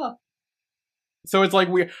 Huh. So it's like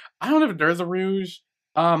weird. I don't know if there's a Rouge.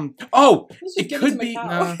 Oh, it could be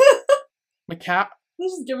Macau. Macau.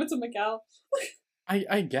 Let's just give it to Macau.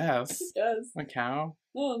 I guess. Yes. Macau.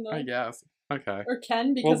 Oh no. I guess. Okay. Or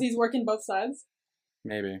Ken because he's working both sides.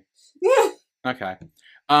 Maybe. Okay.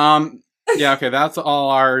 Yeah, okay, that's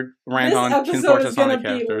all our rant on KinnPorsche Sonic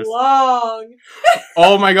characters. Long.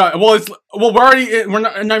 Oh my god. We're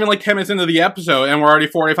not even like 10 minutes into the episode and we're already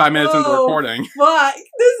 45 minutes into recording. Fuck.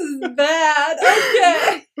 This is bad.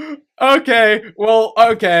 Okay. Okay. Well,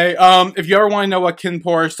 okay. If you ever want to know what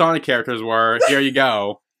KinnPorsche Sonic characters were, here you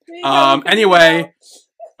go. Anyway.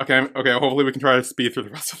 Okay, hopefully we can try to speed through the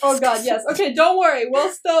rest of this. Oh god, yes. Okay, don't worry. We'll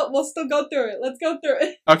still go through it. Let's go through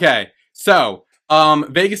it. Okay. So,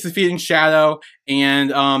 Vegas is feeding Shadow, and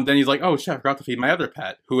then he's like, "Oh shit, I forgot to feed my other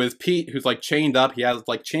pet, who is Pete, who's like chained up. He has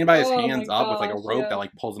like chained by his hands up with like a rope that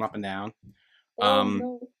like pulls him up and down."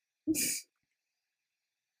 No.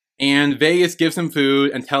 And Vegas gives him food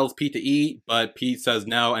and tells Pete to eat, but Pete says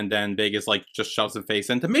no, and then Vegas like just shoves his face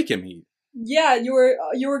in to make him eat. Yeah, you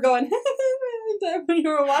were going when you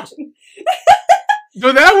were watching.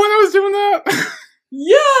 So that when I was doing that?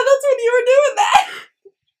 Yeah, that's when you were doing that.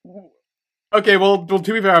 Okay, well,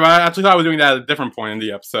 to be fair, I actually thought I was doing that at a different point in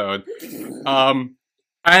the episode.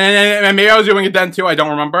 And maybe I was doing it then too, I don't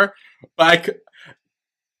remember. But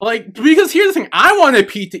because here's the thing, I wanted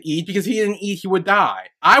Pete to eat because he didn't eat, he would die.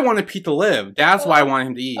 I wanted Pete to live. That's why I wanted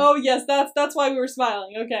him to eat. Oh yes, that's why we were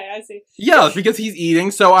smiling. Okay, I see. Yes, because he's eating,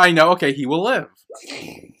 so I know, okay, he will live.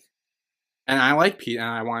 And I like Pete, and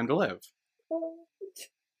I want him to live.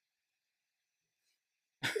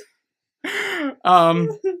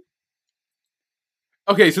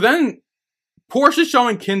 Okay, so then Porsche's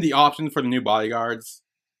showing Kinn the option for the new bodyguards.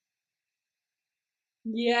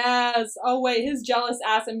 Yes. Oh wait, his jealous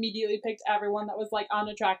ass immediately picked everyone that was like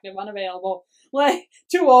unattractive, unavailable, like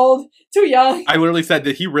too old, too young. I literally said,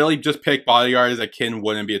 did he really just pick bodyguards that Kinn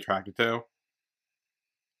wouldn't be attracted to?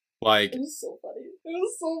 Like, it was so funny. It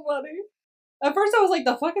was so funny. At first I was like,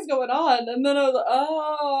 the fuck is going on? And then I was like,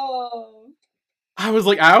 oh. I was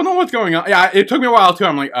like, I don't know what's going on. Yeah, it took me a while too.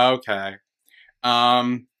 I'm like, okay.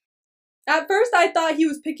 At first I thought he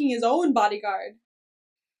was picking his own bodyguard.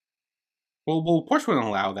 Well, Porsche wouldn't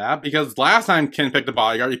allow that, because last time Kinn picked a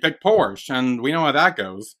bodyguard, he picked Porsche, and we know how that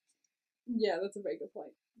goes. Yeah, that's a very good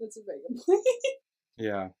point. That's a very good point.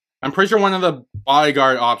 Yeah. I'm pretty sure one of the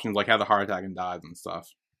bodyguard options, like, had a heart attack and died and stuff.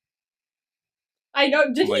 I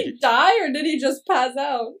know. Did he die, or did he just pass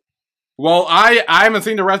out? Well, I haven't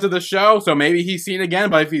seen the rest of the show, so maybe he's seen again,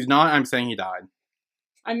 but if he's not, I'm saying he died.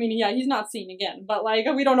 I mean, yeah, he's not seen again, but, like,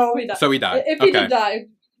 we don't know if he died. So he died. If he did die,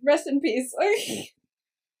 rest in peace.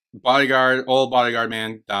 Old bodyguard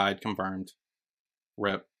man died, confirmed.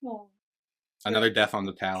 RIP. Oh, another death on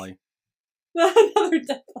the tally. Another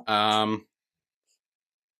death.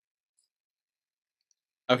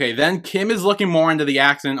 Okay, then Kim is looking more into the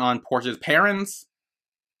accident on Porsche's parents.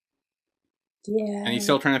 Yeah. And he's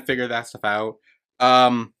still trying to figure that stuff out.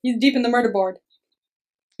 He's deep in the murder board.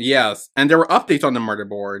 Yes, and there were updates on the murder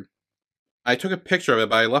board. I took a picture of it,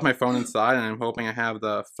 but I left my phone inside, and I'm hoping I have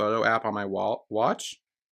the photo app on my watch.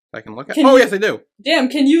 I can look at. Yes, I do. Damn,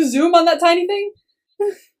 can you zoom on that tiny thing?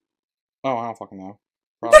 Oh, I don't fucking know.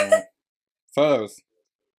 Probably not. Photos.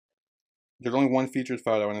 There's only one featured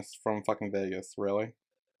photo, and it's from fucking Vegas. Really?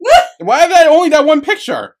 Why is that only that one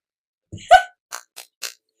picture?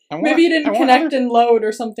 Maybe you didn't connect and load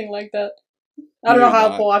or something like that. I don't know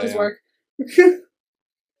how Apple Watches work.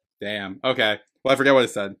 Damn. Okay. Well, I forget what it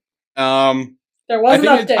said. There was an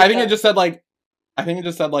update. I think it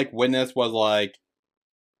just said like witness was like.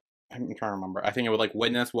 I'm trying to remember. I think it was like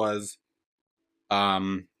witness was,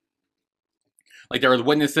 like there was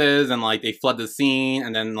witnesses and like they fled the scene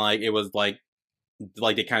and then like it was like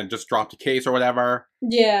they kind of just dropped the case or whatever.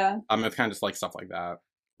 Yeah. It's kind of just like stuff like that.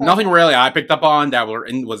 Okay. Nothing really I picked up on that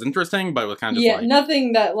was interesting, but it was kind of just like,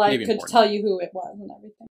 nothing that like could important. Tell you who it was and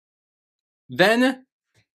everything. Then,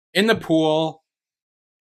 in the pool,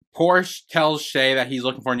 Porsche tells Shay that he's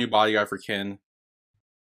looking for a new bodyguard for Kinn.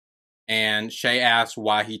 And Shay asks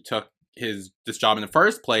why he took this job in the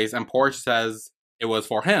first place, and Porsche says it was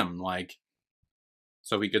for him, like,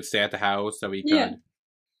 so he could stay at the house, so he could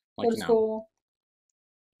Like, Go to school.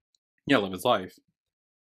 Yeah, live his life.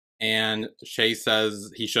 And Shay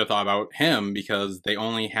says he should have thought about him because they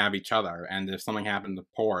only have each other. And if something happened to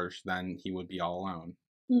Porsche, then he would be all alone.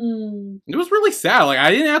 It was really sad. Like,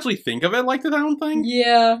 I didn't actually think of it like that, I don't think.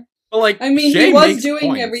 Yeah. But, like, I mean, Shay he was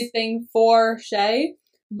doing points. everything for Shay,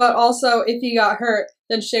 but also if he got hurt,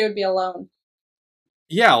 then Shay would be alone.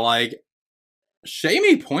 Yeah, like, Shay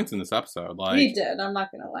made points in this episode. Like, he did. I'm not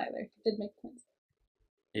gonna lie there. He did make points.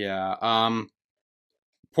 Yeah,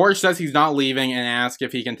 Porsche says he's not leaving and asks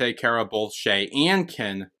if he can take care of both Shay and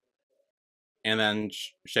Kinn. And then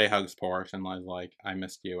Shay hugs Porsche and is like, I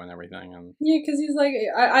missed you and everything. And yeah, because he's like,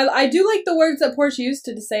 I do like the words that Porsche used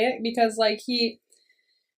to say it, because like he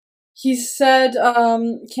said,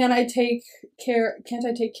 can't I take care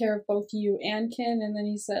of both you and Kinn? And then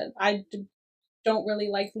he said, don't really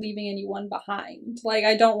like leaving anyone behind. Like,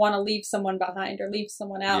 I don't want to leave someone behind or leave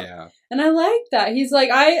someone out. Yeah. And I like that. He's like,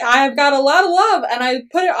 I've got a lot of love and I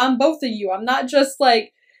put it on both of you. I'm not just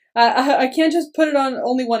like, I can't just put it on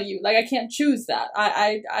only one of you. Like, I can't choose that.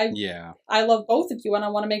 I love both of you and I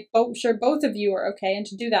want to make sure both of you are okay. And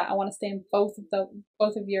to do that, I want to stay in both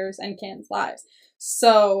of yours and Kinn's lives.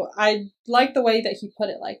 So I like the way that he put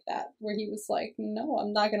it like that, where he was like, no,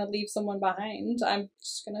 I'm not going to leave someone behind. I'm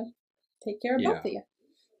just going to take care of both of you.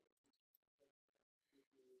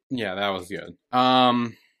 Yeah, that was good.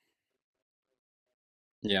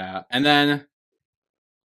 Yeah, and then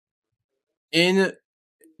in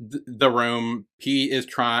the room, Pete is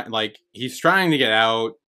he's trying to get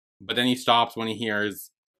out, but then he stops when he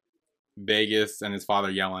hears Vegas and his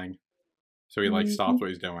father yelling. So he stops what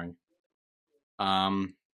he's doing.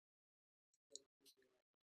 And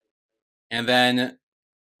then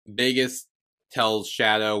Vegas tells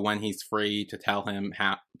Shadow when he's free to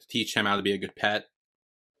teach him how to be a good pet.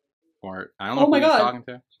 Or I don't know who he's talking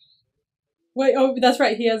to. Wait, that's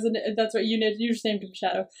right. That's right. You just named him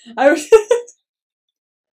Shadow.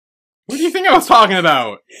 Who do you think I was talking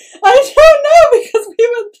about? I don't know, because we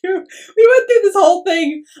went through this whole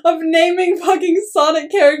thing of naming fucking Sonic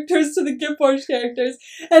characters to the KinnPorsche characters,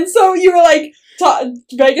 and so you were like,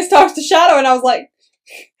 Vegas talks to Shadow, and I was like,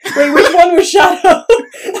 wait, which one was Shadow? No,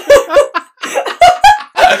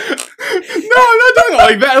 I'm not doing it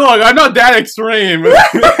like that. Look, I'm not that extreme. Well,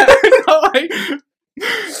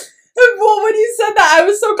 when you said that, I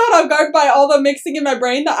was so caught off guard by all the mixing in my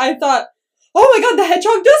brain that I thought, oh my god, the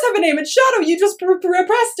hedgehog does have a name. It's Shadow. You just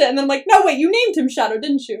repressed it. And then I'm like, no, wait, you named him Shadow,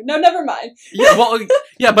 didn't you? No, never mind.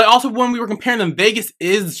 Yeah, but also when we were comparing them, Vegas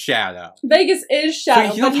is Shadow. Vegas is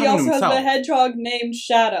Shadow, but he also has the hedgehog named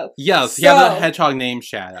Shadow. Yes, he has a hedgehog named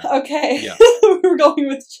Shadow. Okay. Yes. We're going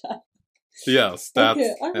with Shadow. Yes, that's...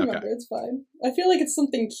 Okay, I remember. Okay. It's fine. I feel like it's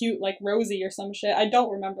something cute, like Rosie or some shit. I don't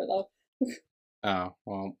remember, though. Oh,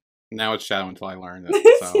 well, now it's Shadow until I learn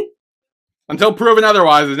it, so... Until proven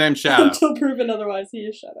otherwise, his name's Shadow. Until proven otherwise, he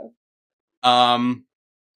is Shadow. And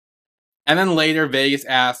then later, Vegas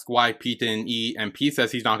asks why Pete didn't eat, and Pete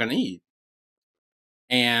says he's not going to eat.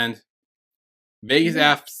 And Vegas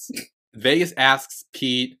asks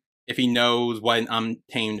Pete if he knows what an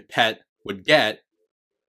untamed pet would get,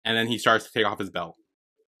 and then he starts to take off his belt.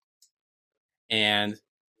 And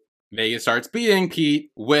Vegas starts beating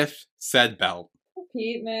Pete with said belt. Poor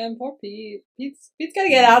Pete, man. Poor Pete. Pete's gotta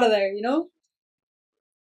get out of there, you know?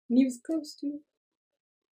 And he was close to.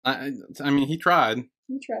 I mean, he tried.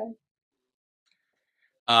 He tried.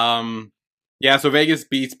 Yeah, so Vegas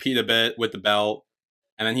beats Pete a bit with the belt,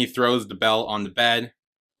 and then he throws the belt on the bed.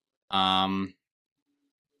 And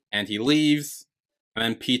he leaves, and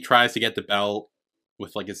then Pete tries to get the belt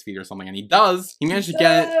with like his feet or something, and he does. He manages to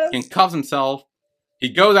get it, he cuffs himself. He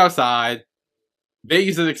goes outside.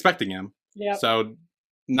 Vegas is expecting him. Yeah. So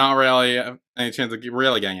not really any chance of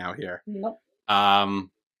really getting out here. Nope.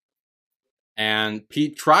 And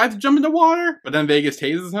Pete tries to jump into water, but then Vegas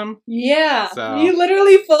tases him. Yeah. So, he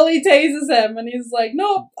literally fully tases him, and he's like,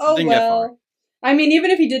 nope, oh well. I mean,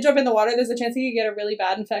 even if he did jump in the water, there's a chance he could get a really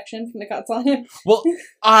bad infection from the cuts on him. Well,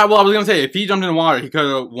 I was gonna say, if he jumped in the water, he could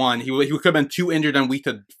have won. He could have been too injured and weak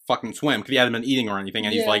to fucking swim, because he hadn't been eating or anything,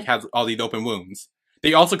 and he's like, has all these open wounds.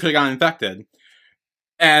 They also could have gotten infected.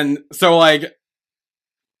 And so, like,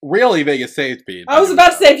 really, Vegas saved Pete. I was about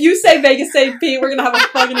to say, if you say Vegas saved Pete, we're gonna have a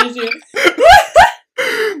fucking issue.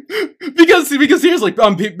 because seriously,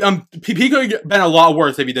 Pete could have been a lot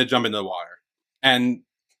worse if he did jump into the water. And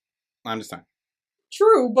I'm just saying.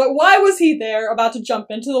 True, but why was he there about to jump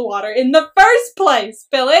into the water in the first place,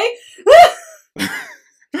 Billy?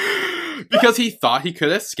 Because he thought he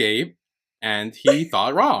could escape, and he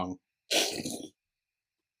thought wrong.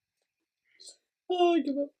 Oh, I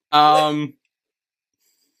give up.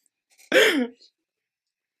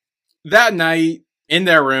 that night, in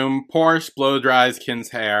their room, Porsche blow dries Kinn's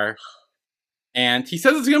hair. And he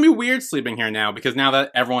says it's going to be weird sleeping here now, because now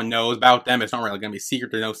that everyone knows about them, it's not really going to be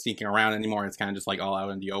secret. There's no sneaking around anymore. It's kind of just like all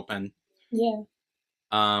out in the open. Yeah.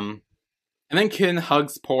 And then Kinn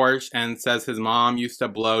hugs Porsche and says his mom used to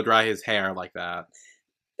blow dry his hair like that.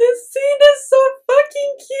 This scene is so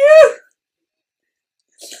fucking cute!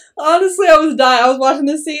 Honestly, I was dying. I was watching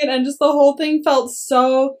this scene and just the whole thing felt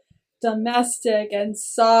so domestic and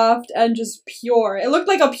soft and just pure. It looked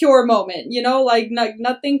like a pure moment, you know? Like,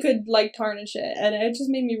 nothing could, like, tarnish it. And it just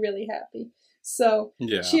made me really happy. So,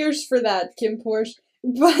 cheers for that, KinnPorsche.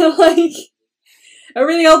 But, like,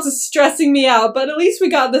 everything else is stressing me out. But at least we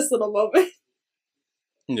got this little moment.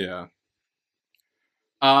 Yeah.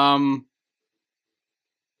 And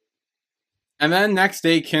then next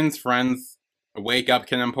day, Kinn's friends wake up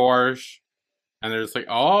Kinn and Porsche, and they're just like,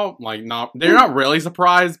 oh, like, they're not really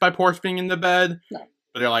surprised by Porsche being in the bed, no.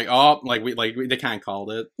 But they're like, oh, they kind of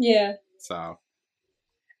called it. Yeah. So,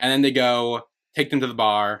 and then they go take them to the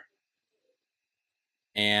bar,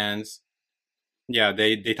 and yeah,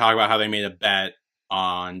 they talk about how they made a bet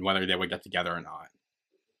on whether they would get together or not,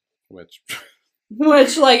 which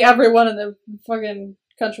like everyone in the fucking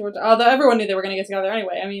country would. Although everyone knew they were gonna get together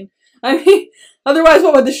anyway. I mean, otherwise,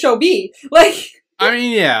 what would the show be? Like, I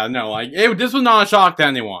mean, yeah, no, like, this was not a shock to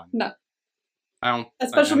anyone. No. I don't.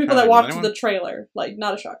 Especially people that watched the trailer. Like,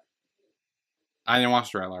 not a shock. I didn't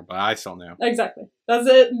watch the trailer, but I still knew. Exactly. That's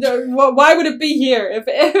it. Why would it be here if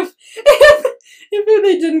they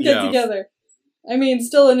didn't get together? I mean,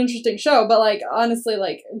 still an interesting show, but, like, honestly,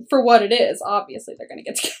 like, for what it is, obviously they're gonna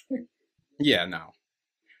get together. Yeah, no.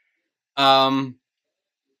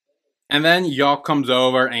 And then York comes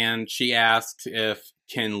over and she asks if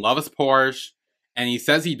Kinn loves Porsche, and he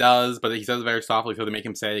says he does, but he says it very softly so they make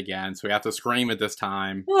him say it again, so he has to scream it this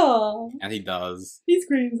time. Aww. And he does. He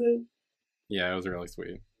screams it. Yeah, it was really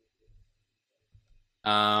sweet.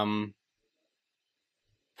 Porsche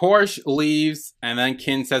leaves, and then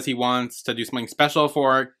Kinn says he wants to do something special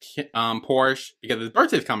for Porsche because his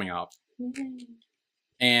birthday's coming up. Mm-hmm.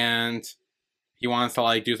 And he wants to,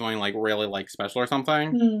 like, do something, like, really, like, special or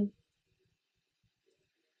something.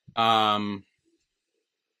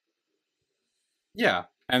 Yeah.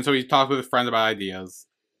 And so he talks with his friends about ideas.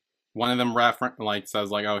 One of them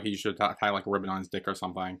says, like, oh, he should tie, like, a ribbon on his dick or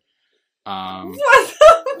something.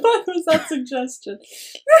 What was that suggestion?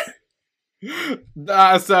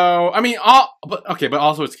 So, I mean, but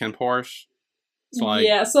also it's KinnPorsche. So, like,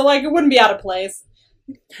 yeah, so, like, it wouldn't be out of place.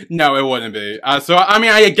 No, it wouldn't be. So, I mean,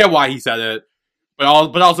 I get why he said it. But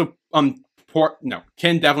also,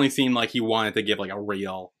 Kinn definitely seemed like he wanted to give, like, a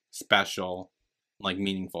real, special, like,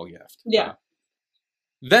 meaningful gift. Yeah.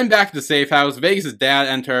 Then back to the safe house, Vegas' dad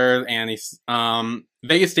enters, and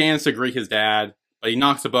Vegas stands to greet his dad, but he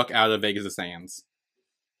knocks the book out of Vegas' hands.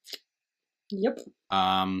 Yep.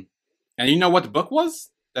 And you know what the book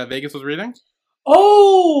was that Vegas was reading?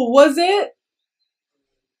 Oh, was it?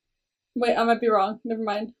 Wait, I might be wrong. Never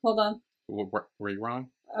mind. Hold on. Were you wrong?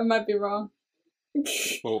 I might be wrong.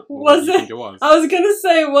 Well, was it? It was? I was gonna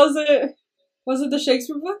say, was it the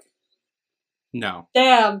Shakespeare book? No.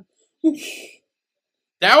 Damn.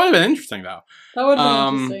 That would have been interesting, though. That would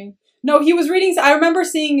have been interesting. No, he was reading. I remember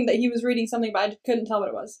seeing that he was reading something, but I couldn't tell what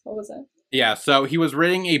it was. What was it? Yeah, so he was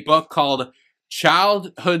reading a book called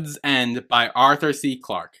Childhood's End by Arthur C.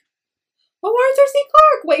 Clarke. Oh, Arthur C.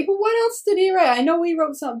 Clarke! Wait, what else did he write? I know he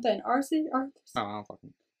wrote something. Arthur C. Oh, I don't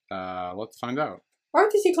fucking. Let's find out.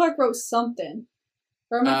 Arthur C. Clarke wrote something.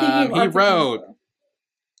 Or am I thinking of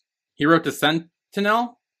He wrote The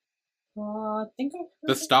Sentinel. I think I heard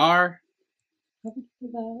The Star. Haven't heard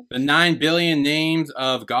of that. The 9 Billion Names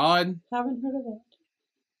of God. Haven't heard of that.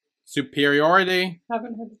 Superiority.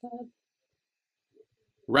 Haven't heard of that.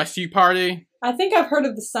 Rescue Party. I think I've heard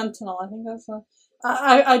of The Sentinel. I think that's a...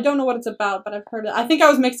 I don't know what it's about, but I've heard it. I think I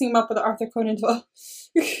was mixing them up with Arthur Conan Doyle.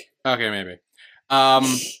 Okay, maybe.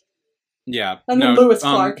 Yeah. And then Lewis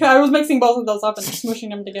Clark. I was mixing both of those up and smushing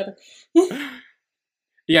them together.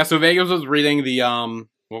 Yeah, so Vegas was reading the,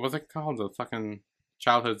 what was it called? The fucking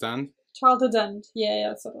Childhood's End? Childhood's End. Yeah,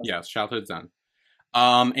 that's what it was. Yes, Childhood's End.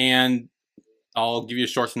 And I'll give you a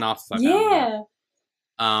short synopsis. Yeah.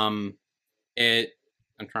 I'm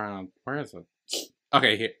trying to, where is it?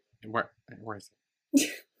 Okay, here. Where is it?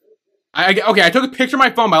 I took a picture of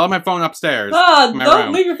my phone, but I left my phone upstairs.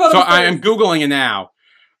 Don't leave your phone upstairs. So I am Googling it now.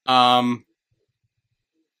 And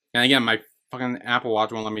again, my fucking Apple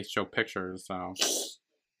Watch won't let me show pictures, so.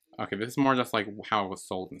 Okay, this is more just like how it was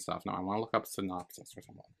sold and stuff. No, I want to look up synopsis or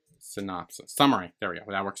something. Synopsis. Summary. There we go.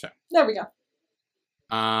 That works out. There we go.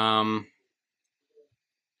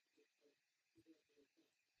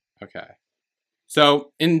 Okay.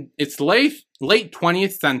 So, in its late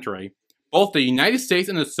 20th century, both the United States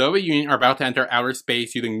and the Soviet Union are about to enter outer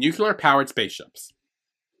space using nuclear-powered spaceships.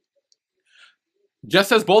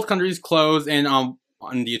 Just as both countries close in on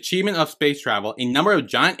the achievement of space travel, a number of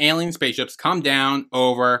giant alien spaceships come down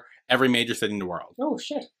over every major city in the world. Oh,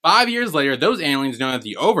 shit. 5 years later, those aliens, known as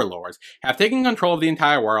the Overlords, have taken control of the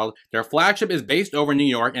entire world. Their flagship is based over New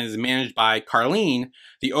York and is managed by Carlene,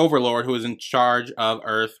 the Overlord, who is in charge of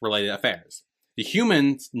Earth-related affairs. The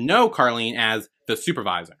humans know Carlene as the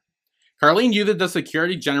Supervisor. Carlene uses the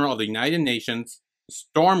Secretary General of the United Nations,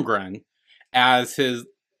 Stormgren, as his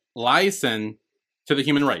liaison to the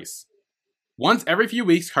human race. Once every few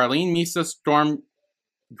weeks, Carlene meets the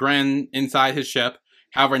Stormgren inside his ship.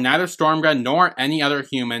 However, neither Stormgren nor any other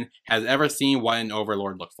human has ever seen what an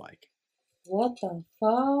Overlord looks like. What the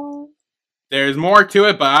fuck? There's more to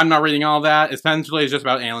it, but I'm not reading all that. Essentially, it's just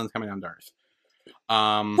about aliens coming down to Earth.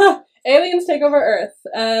 Aliens take over Earth,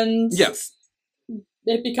 and yes,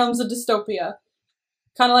 it becomes a dystopia.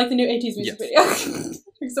 Kind of like the new 80s music video.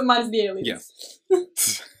 Except mine is the aliens. Yes.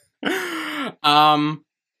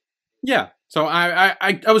 Yeah. So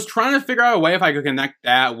I was trying to figure out a way if I could connect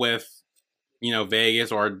that with, you know,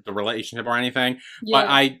 Vegas or the relationship or anything. Yeah. But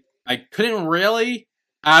I couldn't really.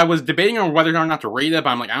 I was debating on whether or not to read it, but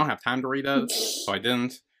I'm like, I don't have time to read it, so I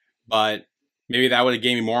didn't. But maybe that would have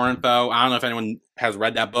gave me more info. I don't know if anyone has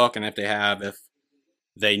read that book, and if they have, if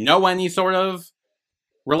they know any sort of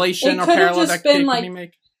relation or parallel that could be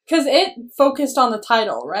made. Because it focused on the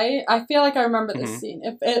title, right? I feel like I remember this scene.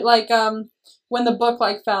 If it, like, when the book,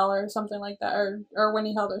 like, fell or something like that, or when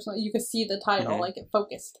he held or something, you could see the title, like, it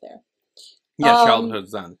focused there. Yeah,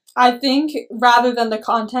 Childhood's End. I think, rather than the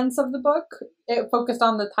contents of the book, it focused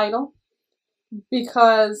on the title.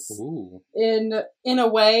 Because, in a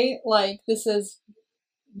way, like, this is...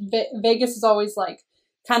 Vegas is always, like,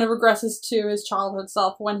 kind of regresses to his childhood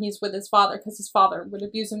self when he's with his father, because his father would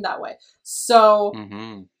abuse him that way. So...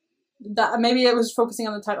 that maybe it was focusing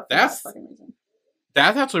on the title for that fucking reason.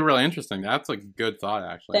 That's actually really interesting. That's a good thought,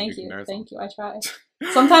 actually. Thank you. I try.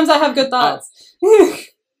 Sometimes I have good thoughts.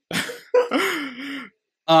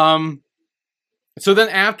 So then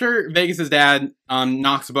after Vegas' dad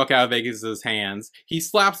knocks the book out of Vegas' hands, he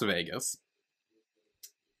slaps Vegas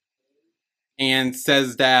and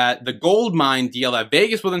says that the gold mine deal that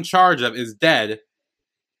Vegas was in charge of is dead.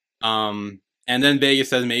 And then Vegas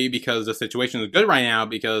says maybe because the situation is good right now,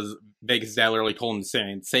 because Vegas' dad literally told him to stay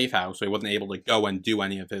in safe house, so he wasn't able to go and do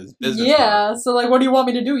any of his business. Yeah, so like, what do you want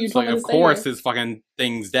me to do? You told me to stay here. Of course, his fucking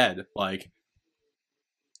thing's dead. Like,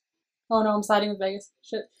 oh no, I'm siding with Vegas.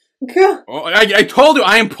 Shit. Oh, I told you,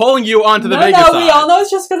 I am pulling you onto the Vegas side. No, we all know it's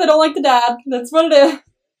just because I don't like the dad. That's what it is.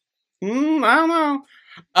 I don't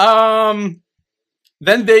know.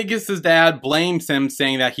 Then Vegas' dad blames him,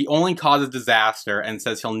 saying that he only causes disaster and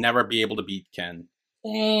says he'll never be able to beat Ken.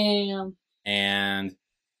 Damn. And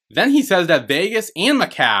then he says that Vegas and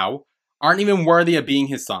Macau aren't even worthy of being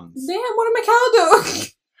his sons. Damn, what did Macau do?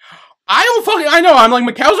 I know, I'm like,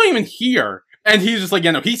 Macau's not even here. And he's just like,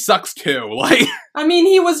 yeah, no, he sucks too. Like, I mean,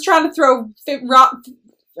 he was trying to throw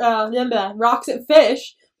rocks at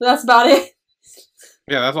fish, but that's about it.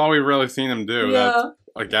 Yeah, that's all we've really seen him do. Yeah. That's,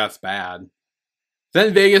 I guess, bad.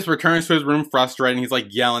 Then Vegas returns to his room frustrated, and he's like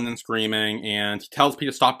yelling and screaming, and he tells Pete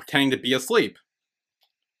to stop pretending to be asleep.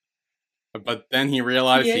 But then he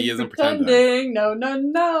realizes he isn't pretending.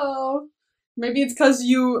 No. Maybe it's because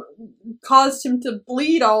you caused him to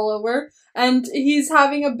bleed all over, and he's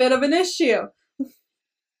having a bit of an issue.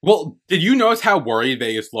 Well, did you notice how worried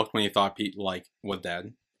Vegas looked when he thought Pete, like, was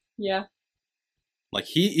dead? Yeah. Like,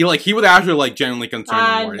 he was actually, like, genuinely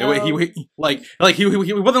concerned and worried. He wasn't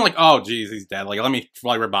like, oh, geez, he's dead. Like, let me,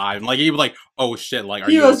 like, revive him. Like, he was like, oh, shit, like,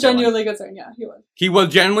 he was genuinely concerned, yeah, he was. He was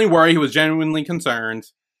genuinely worried, he was genuinely concerned.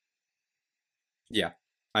 Yeah,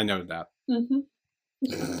 I noted that.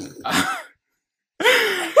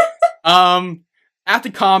 At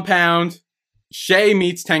the compound, Shay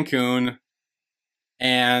meets Tenkun,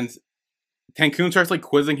 and Tenkun starts, like,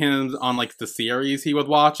 quizzing him on, like, the series he was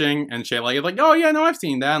watching, and Shay, like, is like, oh, yeah, no, I've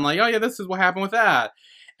seen that, and, like, oh, yeah, this is what happened with that.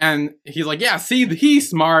 And he's like, yeah, see, he's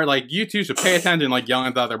smart, like, you two should pay attention, like, yelling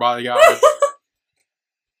at the other bodyguards.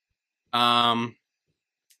 And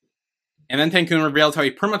then Tenkun reveals how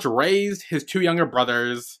he pretty much raised his two younger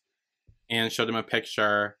brothers, and showed him a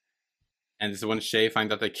picture, and this is when Shay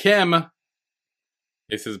finds out that Kim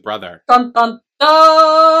is his brother. Dun, dun,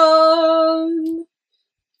 dun!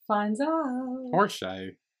 Finds out.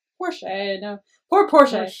 Porsche. No. Poor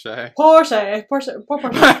Porsche. Poor Porsche.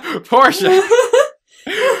 Porsche.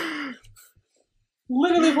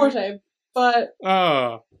 Literally Porsche. But...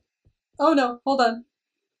 Oh no, hold on.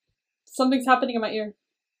 Something's happening in my ear.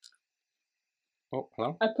 Oh,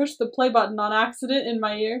 hello? I pushed the play button on accident in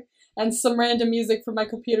my ear, and some random music from my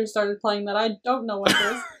computer started playing that I don't know what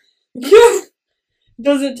it is.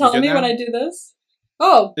 Does it tell me when I do this?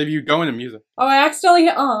 Oh. If you go into music. Oh, I accidentally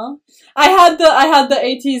hit, I had the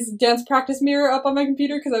AT's dance practice mirror up on my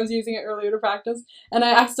computer because I was using it earlier to practice, and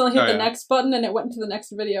I accidentally hit the next button and it went to the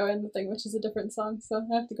next video in the thing, which is a different song, so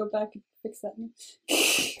I have to go back and fix that now.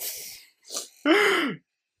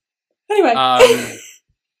 Anyway.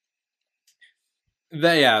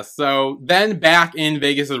 So then back in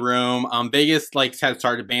Vegas' room, Vegas had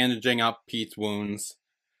started bandaging up Pete's wounds.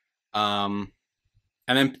 And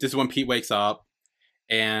then this is when Pete wakes up,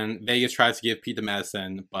 and Vegas tries to give Pete the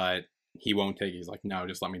medicine, but he won't take it. He's like, no,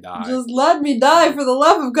 just let me die. Just let me die for the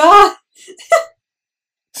love of God.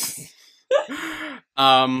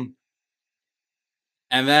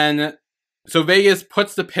 And then so Vegas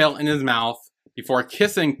puts the pill in his mouth before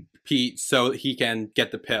kissing Pete so he can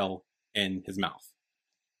get the pill in his mouth.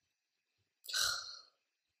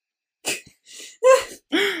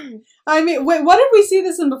 I mean, wait, what did we see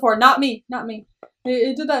this in before? Not me.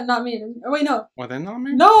 It did that, not me. Oh, wait, no. Was that not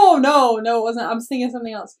me? No, it wasn't. I was thinking of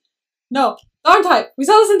something else. No, Thorn Type. We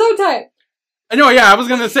saw this in Thorn Type. No, yeah, I was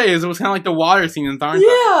gonna say, it was kind of like the water scene in Thorn Type.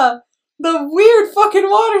 Yeah, the weird fucking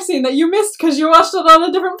water scene that you missed because you watched it on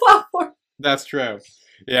a different platform. That's true.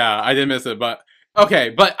 Yeah, I did miss it, but... Okay,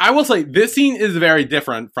 but I will say, this scene is very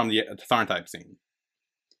different from the Thorn Type scene.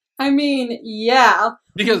 I mean, yeah.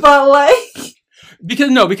 Because... But, like...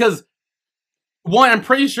 Because... One, I'm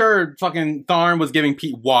pretty sure fucking Tharn was giving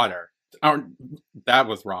Pete water. That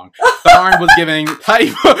was wrong. Tharn was giving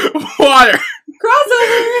Type water.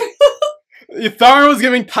 Crossover! Tharn was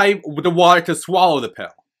giving Type the water to swallow the pill.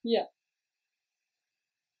 Yeah.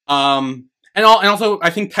 And also, I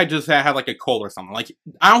think Type just had like a cold or something. Like,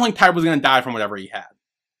 I don't think Type was gonna die from whatever he had.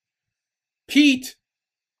 Pete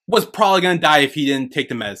was probably gonna die if he didn't take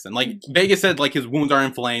the medicine. Like, Vegas said, like, his wounds are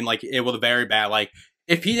inflamed, like, it was very bad. Like,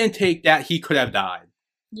 if he didn't take that, he could have died.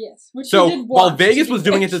 Yes. Which so, he did while Vegas was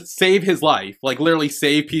doing it to save his life, like, literally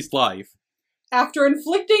save Pete's life. After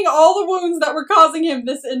inflicting all the wounds that were causing him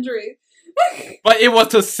this injury. But it was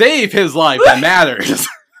to save his life that matters.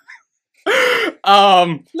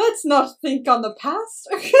 Let's not think on the past.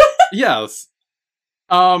 Yes.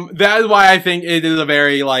 That is why I think it is a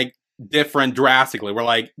very, like, different drastically. Where,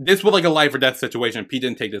 like, this was like a life or death situation. If Pete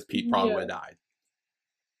didn't take this, Pete probably would have died.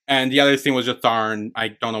 And the other thing was just Tharn. I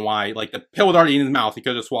don't know why. Like, the pill was already in his mouth. He could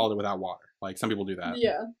have just swallowed it without water. Like, some people do that.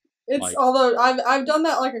 Yeah. It's, like, although I've done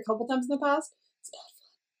that, like, a couple times in the past.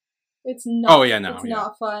 It's not fun. Oh, yeah, no. It's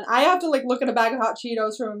not fun. I have to, like, look at a bag of hot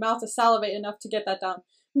Cheetos from my mouth to salivate enough to get that done.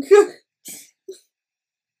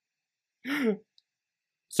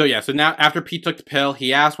 So, yeah. So now, after Pete took the pill,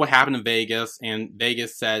 he asked what happened to Vegas. And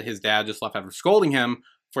Vegas said his dad just left after scolding him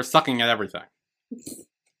for sucking at everything.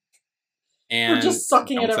 And we're just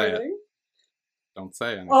sucking at everything. Don't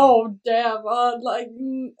say it. Oh, damn.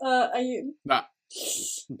 Nah,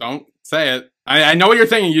 don't say it. I know what you're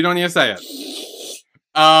thinking. You don't need to say it.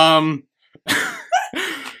 And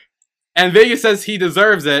Vegas says he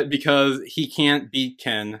deserves it because he can't beat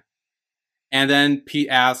Kinn. And then Pete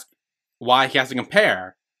asks why he has to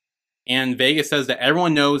compare. And Vegas says that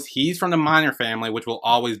everyone knows he's from the minor family, which will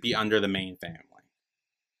always be under the main family.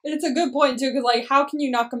 It's a good point, too, because, like, how can you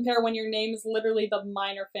not compare when your name is literally the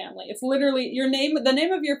minor family? It's literally, your name, the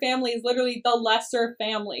name of your family is literally the lesser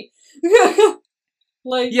family.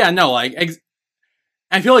 Like... Yeah, no, like,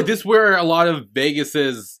 I feel like this is where a lot of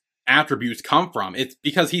Vegas's attributes come from. It's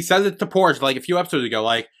because he says it to Porsche, like, a few episodes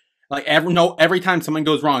ago, every time something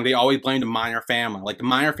goes wrong, they always blame the minor family. Like, the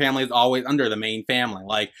minor family is always under the main family.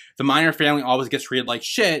 Like, the minor family always gets treated like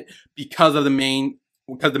shit because the main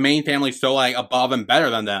family is so, like, above and better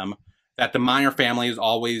than them, that the minor family is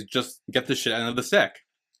always just get the shit end of the stick.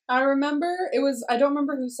 I remember, I don't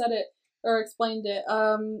remember who said it, or explained it,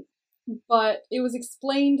 but it was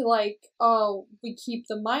explained like, oh, we keep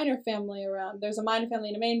the minor family around. There's a minor family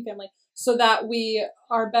and a main family, so that we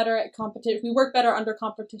are better at competition. We work better under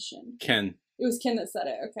competition. Kinn. It was Kinn that said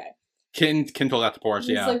it, okay. Kinn told that to Porsche,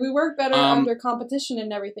 yeah. It's like, we work better under competition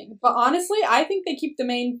and everything. But honestly, I think they keep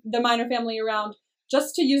the minor family around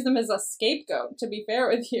just to use them as a scapegoat, to be fair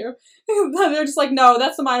with you. They're just like, no,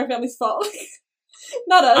 that's the minor family's fault.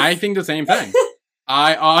 Not us. I think the same thing.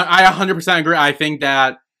 I 100% agree. I think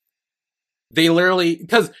that they literally...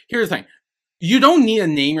 Because, here's the thing. You don't need to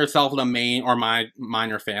name yourself the main or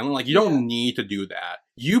minor family. Like, you don't need to do that.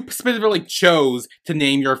 You specifically chose to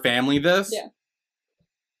name your family this. Yeah.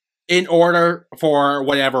 In order for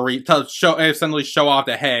whatever reason, to essentially show off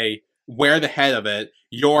that, hey, we're the head of it.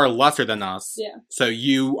 You're lesser than us. Yeah. So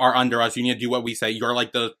you are under us. You need to do what we say. You're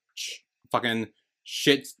like the fucking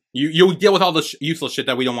shit. You deal with all the useless shit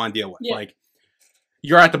that we don't want to deal with. Yeah. Like,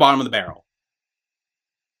 you're at the bottom of the barrel.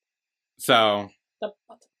 So,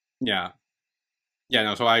 yeah. Yeah,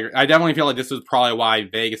 no, so I definitely feel like this is probably why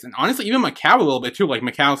Vegas, and honestly, even Macau a little bit too. Like,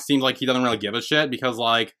 Macau seems like he doesn't really give a shit because,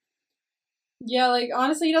 like... Yeah, like,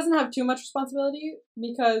 honestly, he doesn't have too much responsibility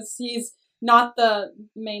because he's not the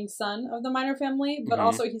main son of the minor family, but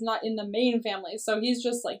also he's not in the main family, so he's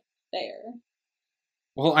just, like, there.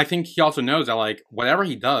 Well, I think he also knows that, like, whatever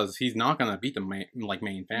he does, he's not gonna beat the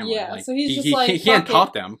main family. Yeah, like, so he's just like, he can't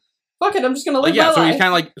top them. Fuck it, I'm just gonna live my life. so he's kind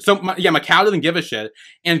of like, Macau doesn't give a shit,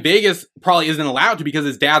 and Vegas probably isn't allowed to because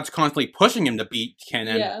his dad's constantly pushing him to beat Ken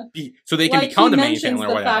and so they can become the main family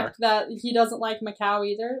or whatever. He mentions the fact that he doesn't like Macau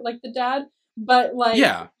either, like the dad, but like,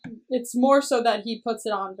 it's more so that he puts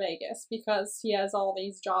it on Vegas because he has all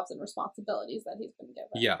these jobs and responsibilities that he's been given.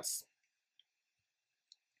 Yes.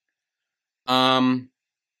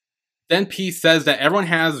 Then Pete says that everyone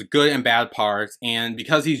has good and bad parts, and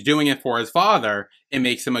because he's doing it for his father, it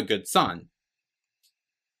makes him a good son.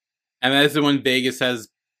 And this is when Vegas says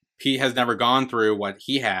Pete has never gone through what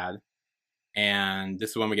he had. And this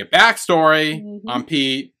is when we get backstory on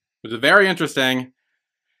Pete, which is very interesting.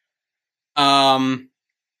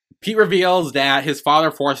 Pete reveals that his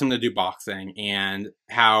father forced him to do boxing, and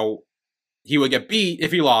how he would get beat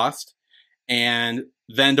if he lost. And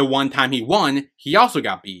then the one time he won, he also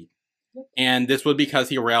got beat. And this was because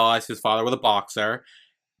he realized his father was a boxer,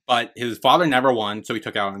 but his father never won, so he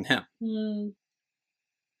took out on him.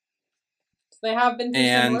 So they have been through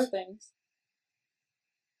similar things.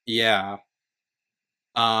 Yeah.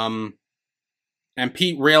 And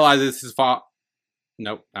Pete realizes his father...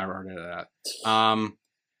 Nope, I never heard of that.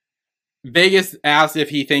 Vegas asks if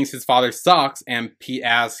he thinks his father sucks, and Pete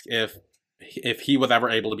asks if he was ever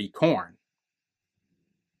able to beat Korn.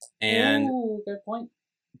 And good point.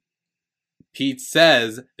 Pete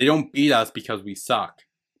says they don't beat us because we suck,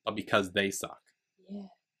 but because they suck. Yeah,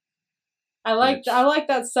 I like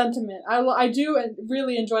that sentiment. I do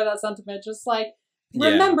really enjoy that sentiment. Just like,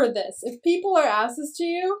 remember this: if people are asses to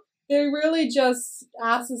you, they're really just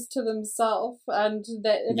asses to themselves, and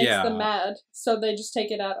that it makes them mad, so they just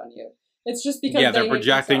take it out on you. It's just because they're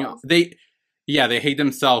projecting. They hate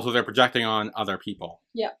themselves, so they're projecting on other people.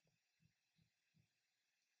 Yeah.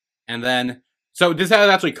 And then, so this has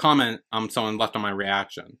actually comment someone left on my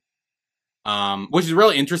reaction, which is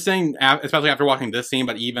really interesting, especially after watching this scene,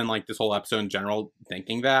 but even like this whole episode in general,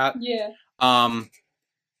 thinking that. Yeah.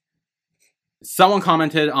 Someone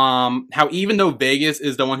commented how even though Vegas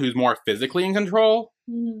is the one who's more physically in control,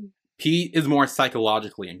 Pete is more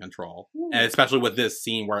psychologically in control, and especially with this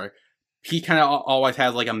scene where Pete kind of always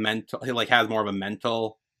has like has more of a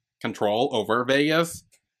mental control over Vegas.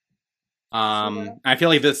 I feel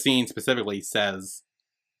like this scene specifically shows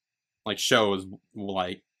that.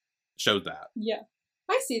 Yeah,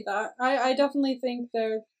 I see that. I definitely think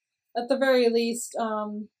they're, at the very least, I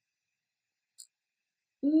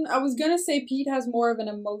was gonna say Pete has more of an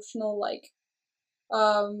emotional, like,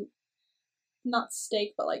 not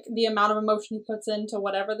stake, but like the amount of emotion he puts into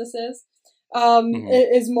whatever this is,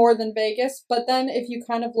 is more than Vegas. But then if you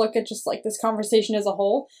kind of look at just like this conversation as a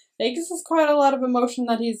whole, Vegas has quite a lot of emotion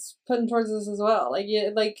that he's putting towards this as well.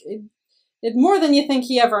 It's more than you think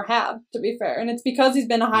he ever had, to be fair. And it's because he's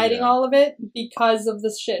been hiding all of it because of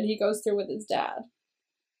this shit he goes through with his dad.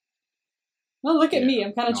 Well, look at me.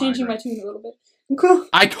 I'm kind of changing my tune a little bit.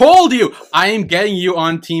 I told you! I am getting you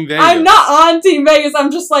on Team Vegas. I'm not on Team Vegas.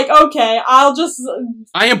 I'm just like, okay, I'll just...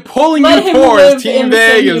 I am pulling you towards Team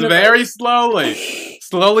Vegas very slowly.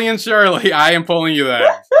 Slowly and surely, I am pulling you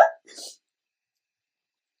there.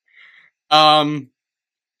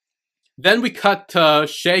 Then we cut to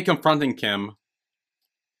Shay confronting Kim.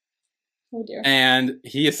 Oh dear. And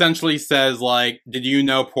he essentially says, like, did you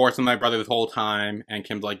know Porsche was my brother this whole time? And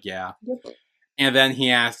Kim's like, yeah. Yep. And then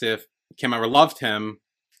he asked if Kim ever loved him,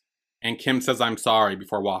 and Kim says, I'm sorry,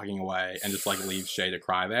 before walking away, and just, like, leaves Shay to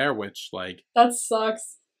cry there, which, like... That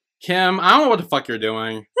sucks. Kim, I don't know what the fuck you're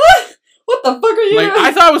doing. What the fuck are you doing?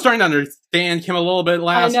 I thought I was starting to understand Kim a little bit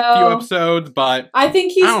last few episodes, but... I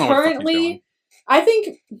think he's currently... I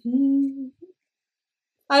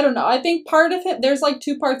don't know. I think part of him... There's, like,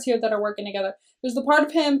 two parts here that are working together. There's the part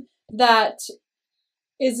of him that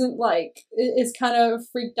isn't, like... is kind of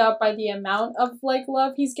freaked out by the amount of, like,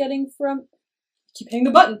 love he's getting from... Keep hitting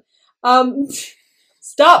the button.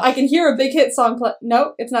 Stop! I can hear a big hit song play.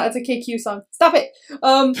 No, it's not. It's a KQ song. Stop it!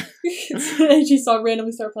 It's an AG song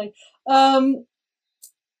randomly start playing.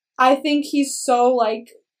 I think he's so,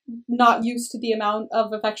 like, not used to the amount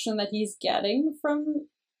of affection that he's getting from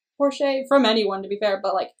Porsche, from anyone to be fair,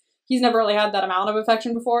 but like he's never really had that amount of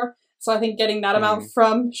affection before. So I think getting that amount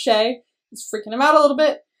from Shay is freaking him out a little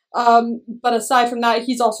bit. But aside from that,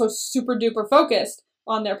 he's also super duper focused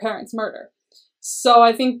on their parents' murder. So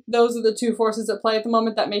I think those are the two forces at play at the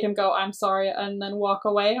moment that made him go, I'm sorry, and then walk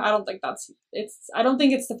away. I don't think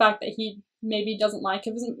it's the fact that he maybe doesn't like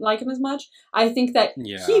him as much. I think that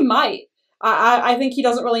he might. I think he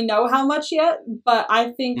doesn't really know how much yet, but I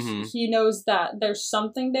think he knows that there's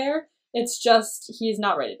something there. It's just he's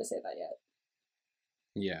not ready to say that yet.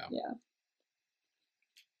 Yeah. Yeah.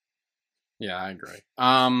 Yeah, I agree.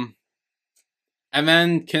 And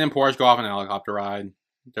then Kin and Porsche go off on a helicopter ride.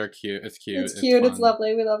 They're cute. It's cute. It's cute. It's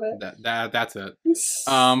lovely. We love it. That's it.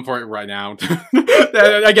 For right now.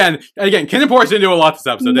 again, Kin and Porsche didn't do a lot this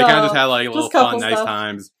episode. They kind of just had like a little fun, nice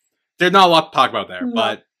times. There's not a lot to talk about there,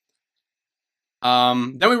 but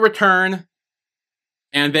then we return,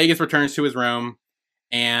 and Vegas returns to his room,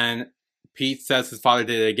 and Pete says his father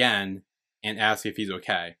did it again, and asks if he's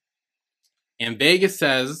okay. And Vegas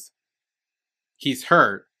says he's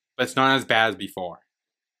hurt, but it's not as bad as before.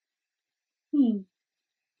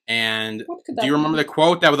 And do you remember the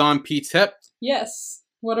quote that was on Pete's hip? Yes.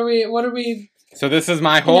 What are we? So this is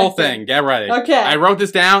my whole thing. Get ready. Okay. I wrote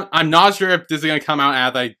this down. I'm not sure if this is going to come out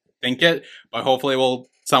as I think it, but hopefully it will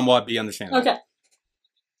somewhat be understandable. Okay.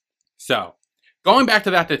 So, going back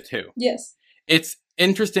to that too. Yes. It's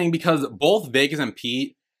interesting because both Vegas and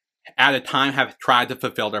Pete at a time have tried to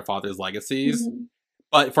fulfill their father's legacies.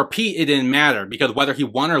 But for Pete, it didn't matter because whether he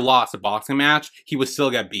won or lost a boxing match, he would still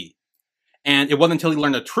get beat. And it wasn't until he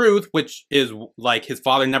learned the truth, which is like his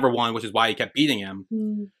father never won, which is why he kept beating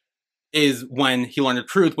him, is when he learned the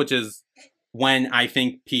truth, which is when I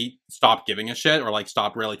think Pete stopped giving a shit or like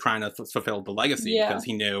stopped really trying to fulfill the legacy because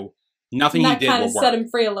he knew nothing he did would work. That kind of set him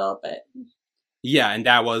free a little bit. Yeah, and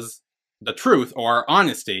that was the truth or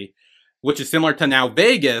honesty, which is similar to now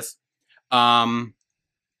Vegas,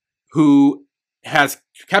 who has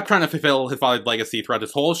kept trying to fulfill his father's legacy throughout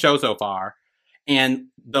this whole show so far. And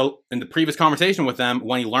in the previous conversation with them,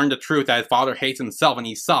 when he learned the truth that his father hates himself and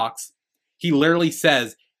he sucks, he literally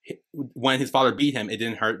says when his father beat him, it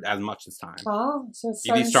didn't hurt as much this time. Oh, so it's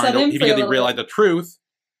because he realized the truth,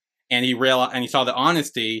 and he saw the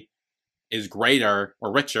honesty is greater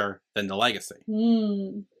or richer than the legacy.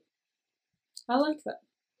 I like that.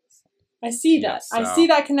 I see that. Yeah, so. I see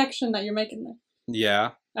that connection that you're making there.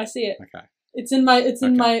 Yeah. I see it. Okay. It's in my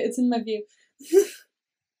view.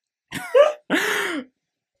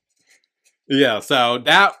 Yeah, so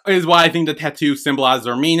that is why I think the tattoo symbolizes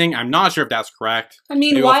their meaning. I'm not sure if that's correct. I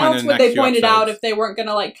mean, maybe why else would they point it out if they weren't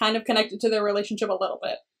gonna like kind of connect it to their relationship a little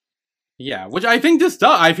bit? Yeah, which I think this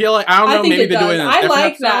does. I feel like I don't know, maybe they do it in a different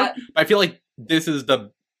episode, that. But I feel like this is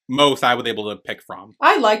the most I was able to pick from.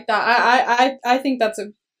 I like that. I think that's a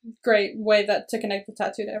great way to connect the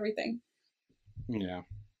tattoo to everything. Yeah.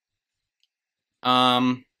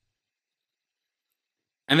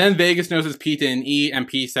 And then Vegas notices Pete didn't eat, and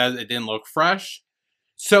Pete says it didn't look fresh.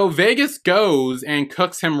 So Vegas goes and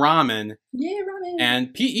cooks him ramen. Yeah, ramen.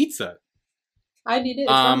 And Pete eats it. I'd eat it.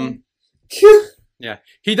 Ramen. Yeah.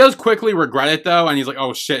 He does quickly regret it, though, and he's like,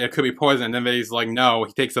 oh shit, it could be poison. And then Vegas like, no.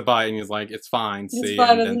 He takes a bite, and he's like, it's fine. It's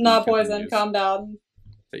fine, it's not poison. Calm down.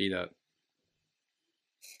 To eat it.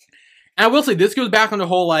 And I will say, this goes back on the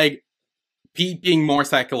whole, like, Pete being more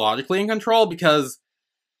psychologically in control, because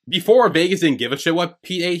before, Vegas didn't give a shit what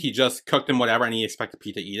Pete ate. He just cooked him whatever, and he expected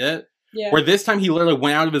Pete to eat it. Yeah. Where this time, he literally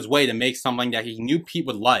went out of his way to make something that he knew Pete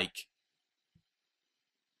would like,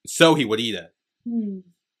 so he would eat it.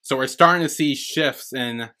 So we're starting to see shifts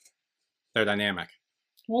in their dynamic.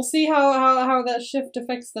 We'll see how that shift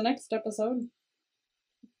affects the next episode.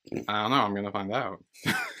 I don't know. I'm gonna find out.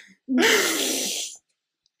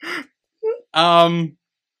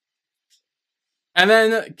 And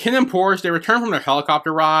then Kin and Porsche, they return from their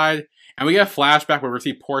helicopter ride, and we get a flashback where we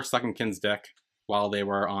see Porsche sucking Kin's dick while they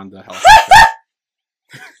were on the helicopter.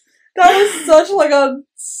 That was such like a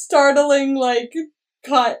startling like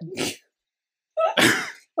cut.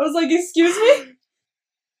 I was like, excuse me?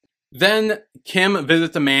 Then Kim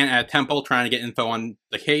visits a man at a temple trying to get info on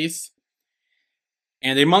the case.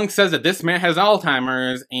 And a monk says that this man has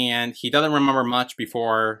Alzheimer's and he doesn't remember much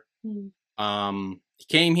before he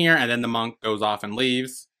came here, and then the monk goes off and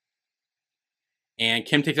leaves. And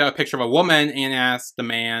Kim takes out a picture of a woman and asks the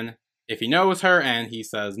man if he knows her, and he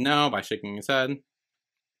says no by shaking his head.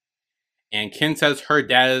 And Kim says her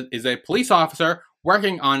dad is a police officer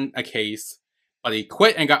working on a case, but he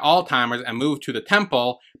quit and got Alzheimer's and moved to the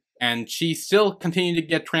temple, and she still continued to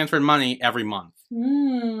get transferred money every month.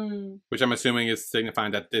 Which I'm assuming is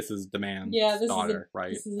signifying that this is the man's daughter,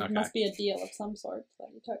 right? This must be a deal of some sort that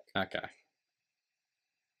he took. Okay.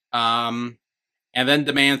 And then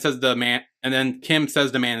and then Kim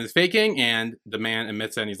says the man is faking, and the man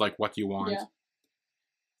admits it, and he's like, "What do you want?" Yeah.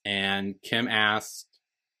 And Kim asked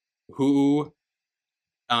who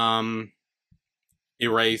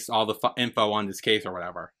erased all the info on this case or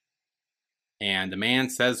whatever. And the man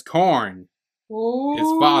says Korn. Ooh.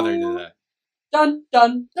 His father did it. Dun,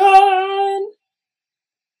 dun, dun!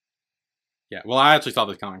 Yeah, well, I actually saw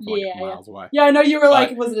this coming from like miles away. Yeah, I know you were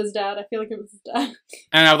like, was it his dad? I feel like it was his dad.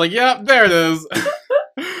 And I was like, yep, there it is.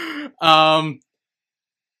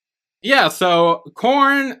 Yeah, so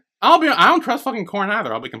Korn, I don't trust fucking Korn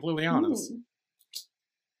either, I'll be completely honest.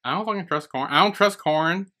 I don't fucking trust Korn. I don't trust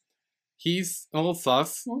Korn. He's a little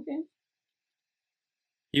sus. Okay.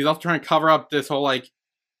 He's also trying to cover up this whole, like,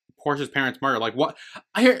 Porsche's parents' murder. Like, what?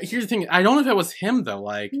 Here's the thing. I don't know if it was him, though.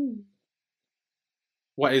 Like,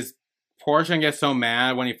 what is Porsche gonna get so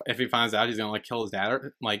mad when if he finds out he's gonna, like, kill his dad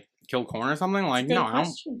or, like, kill Korn or something? Like, no, I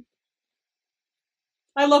don't.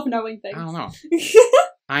 I love knowing things. I don't know.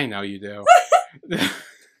 I know you do. Because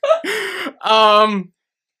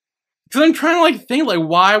I'm trying to, like, think, like,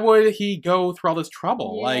 why would he go through all this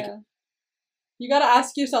trouble? Yeah. Like, you gotta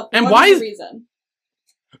ask yourself, and what is the reason?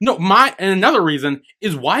 No, and another reason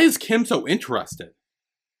is, why is Kim so interested?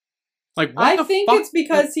 Like, what I think it's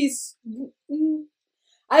because he's...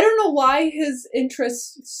 I don't know why his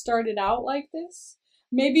interest started out like this.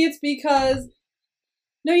 Maybe it's because...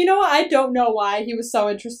 No, you know what? I don't know why he was so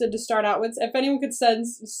interested to start out with. If anyone could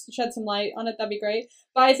shed some light on it, that'd be great.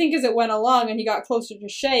 But I think as it went along and he got closer to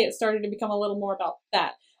Shay, it started to become a little more about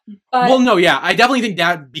that. But well, no, yeah. I definitely think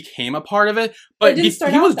that became a part of it. But he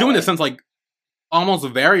was doing this since, like, almost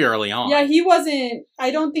very early on. Yeah, he wasn't...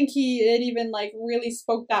 I don't think he had even, like, really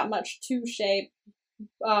spoke that much to Shay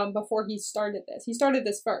before he started this. He started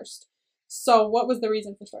this first. So what was the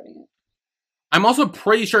reason for starting it? I'm also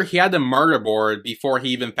pretty sure he had the murder board before he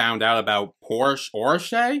even found out about Porsche or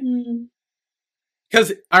Shay.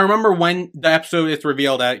 Because I remember when the episode is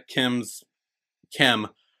revealed that Kim, it's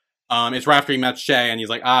right after he met Shay, and he's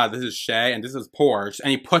like, this is Shay, and this is Porsche, and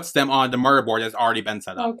he puts them on the murder board that's already been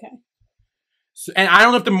set up. Okay. So, and I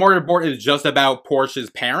don't know if the murder board is just about Porsche's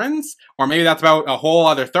parents, or maybe that's about a whole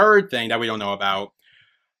other third thing that we don't know about.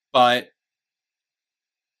 But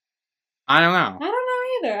I don't know. I don't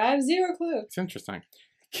know either. I have zero clue. It's interesting.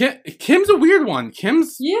 Kim's a weird one.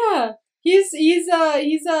 Kim's he's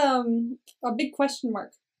a big question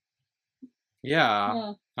mark.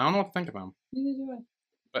 Yeah. I don't know what to think of him. Neither do I.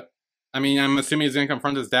 But I mean, I'm assuming he's gonna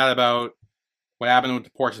confront his dad about what happened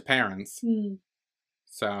with Porsche's parents.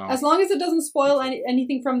 So as long as it doesn't spoil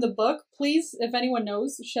anything from the book, please, if anyone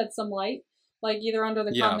knows, shed some light. Like either under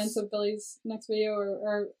the comments of Billy's next video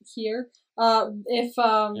or here. If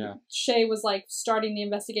Shay was like starting the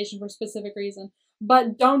investigation for a specific reason.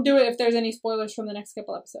 But don't do it if there's any spoilers from the next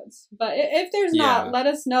couple episodes. But if there's not, let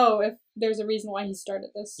us know if there's a reason why he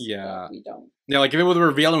started this. Yeah. We don't. Yeah, like if it was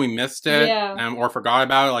revealed and we missed it or forgot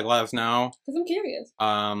about it, like let us know. Because I'm curious.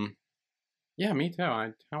 Yeah, me too.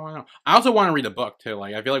 I want to know. I also want to read the book too.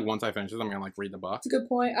 Like I feel like once I finish this, I'm gonna like read the book. That's a good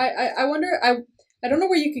point. I wonder. I don't know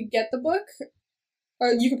where you could get the book,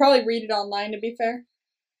 or you could probably read it online. To be fair.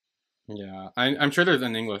 Yeah, I'm sure there's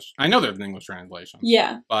an English. I know there's an English translation.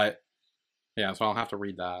 Yeah. But yeah, so I'll have to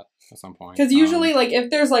read that at some point. Because usually, like,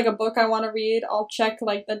 if there's like a book I want to read, I'll check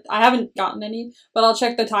like I haven't gotten any, but I'll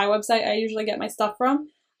check the Thai website I usually get my stuff from.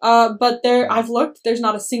 But I've looked. There's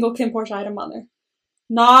not a single KinnPorsche item on there.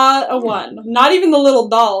 Not a one. Not even the little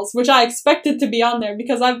dolls, which I expected to be on there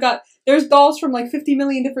because there's dolls from like 50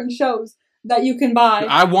 million different shows that you can buy.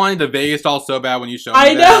 I wanted the Vegas doll so bad when you showed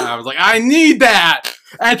me that. I was like, I need that!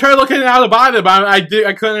 And I tried looking at how to buy them, but I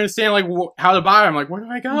couldn't understand like how to buy them. Like, where do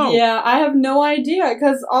I go? Yeah, I have no idea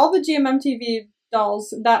because all the GMMTV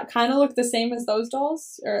dolls that kind of look the same as those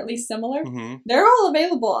dolls, or at least similar, they're all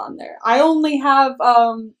available on there. I only have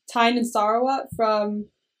Tyne and Sarawat from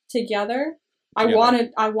Together. I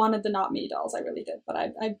wanted the Not Me dolls, I really did, but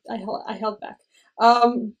I held back.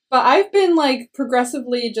 But I've been like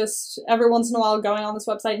progressively just every once in a while going on this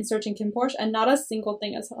website and searching KinnPorsche, and not a single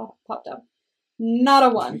thing has popped up. Not a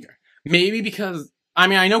one. Maybe because I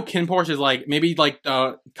mean I know KinnPorsche is like maybe like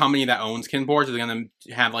the company that owns KinnPorsche is gonna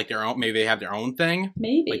have like their own. Maybe they have their own thing.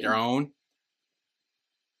 Maybe like their own.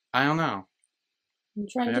 I don't know. I'm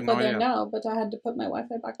trying to go there now, but I had to put my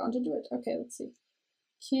Wi-Fi back on to do it. Okay, let's see.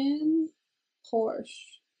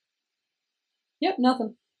 KinnPorsche. Yep,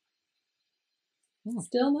 nothing.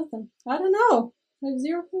 Still nothing. I don't know. I have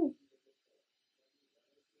zero clue.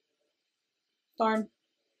 Darn.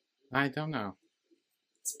 I don't know.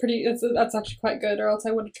 It's pretty. That's actually quite good. Or else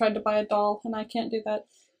I would have tried to buy a doll, and I can't do that.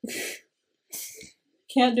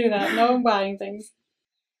 Can't do that. No buying things.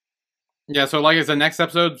 Yeah, so like I said, next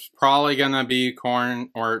episode's probably gonna be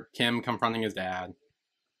Korn or Kim confronting his dad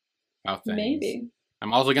about things. Maybe.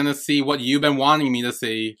 I'm also gonna see what you've been wanting me to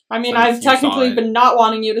see. I mean, I've technically been not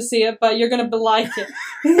wanting you to see it, but you're gonna like it.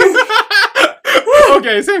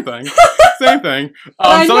 Okay, same thing. Same thing.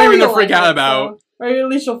 Something I'm gonna freak out about. Or at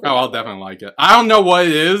least you'll freak out. I'll definitely like it. I don't know what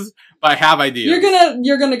it is, but I have ideas.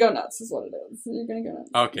 You're gonna go nuts, is what it is. You're gonna go nuts.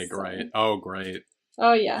 Okay, great. Oh, great.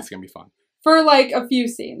 Oh yeah. It's gonna be fun. For like a few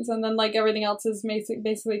scenes, and then like everything else is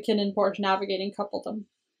basically KinnPorsche navigating coupledom.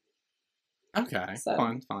 Okay, so,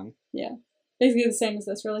 fun. Yeah, basically the same as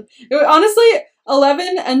this, really. Honestly,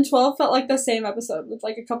 11 and 12 felt like the same episode with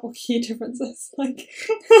like a couple key differences. Like,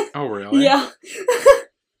 oh really? Yeah.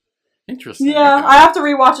 Interesting. Yeah, okay. I have to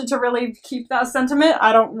rewatch it to really keep that sentiment.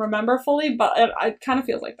 I don't remember fully, but it kind of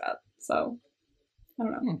feels like that. So, I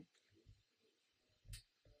don't know.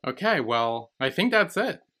 Okay, well, I think that's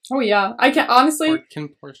it. Oh yeah, I can't honestly.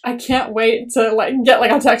 KinnPorsche. I can't wait to like get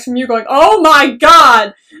like a text from you going, "Oh my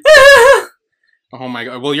god!" Oh my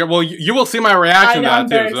god! Well, you will see my reaction to that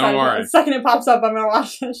too. So don't worry. The second it pops up, I'm gonna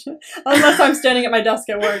watch that shit. Unless I'm standing at my desk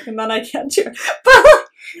at work, and then I can't do it. But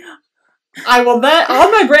I will then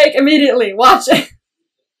on my break immediately watch it.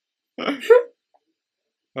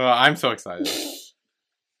 I'm so excited.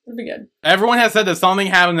 It'll be good. Everyone has said that something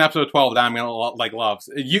happened in episode 12 that I'm gonna like love.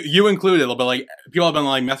 You included, but like people have been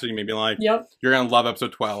like messaging me, being like, "Yep, you're gonna love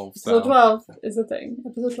episode 12." So. Episode 12 is the thing.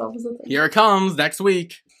 Episode 12 is the thing. Here it comes next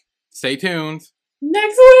week. Stay tuned.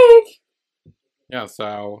 Next week. Yeah.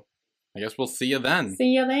 So I guess we'll see you then.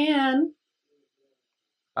 See you then.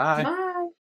 Bye. Bye.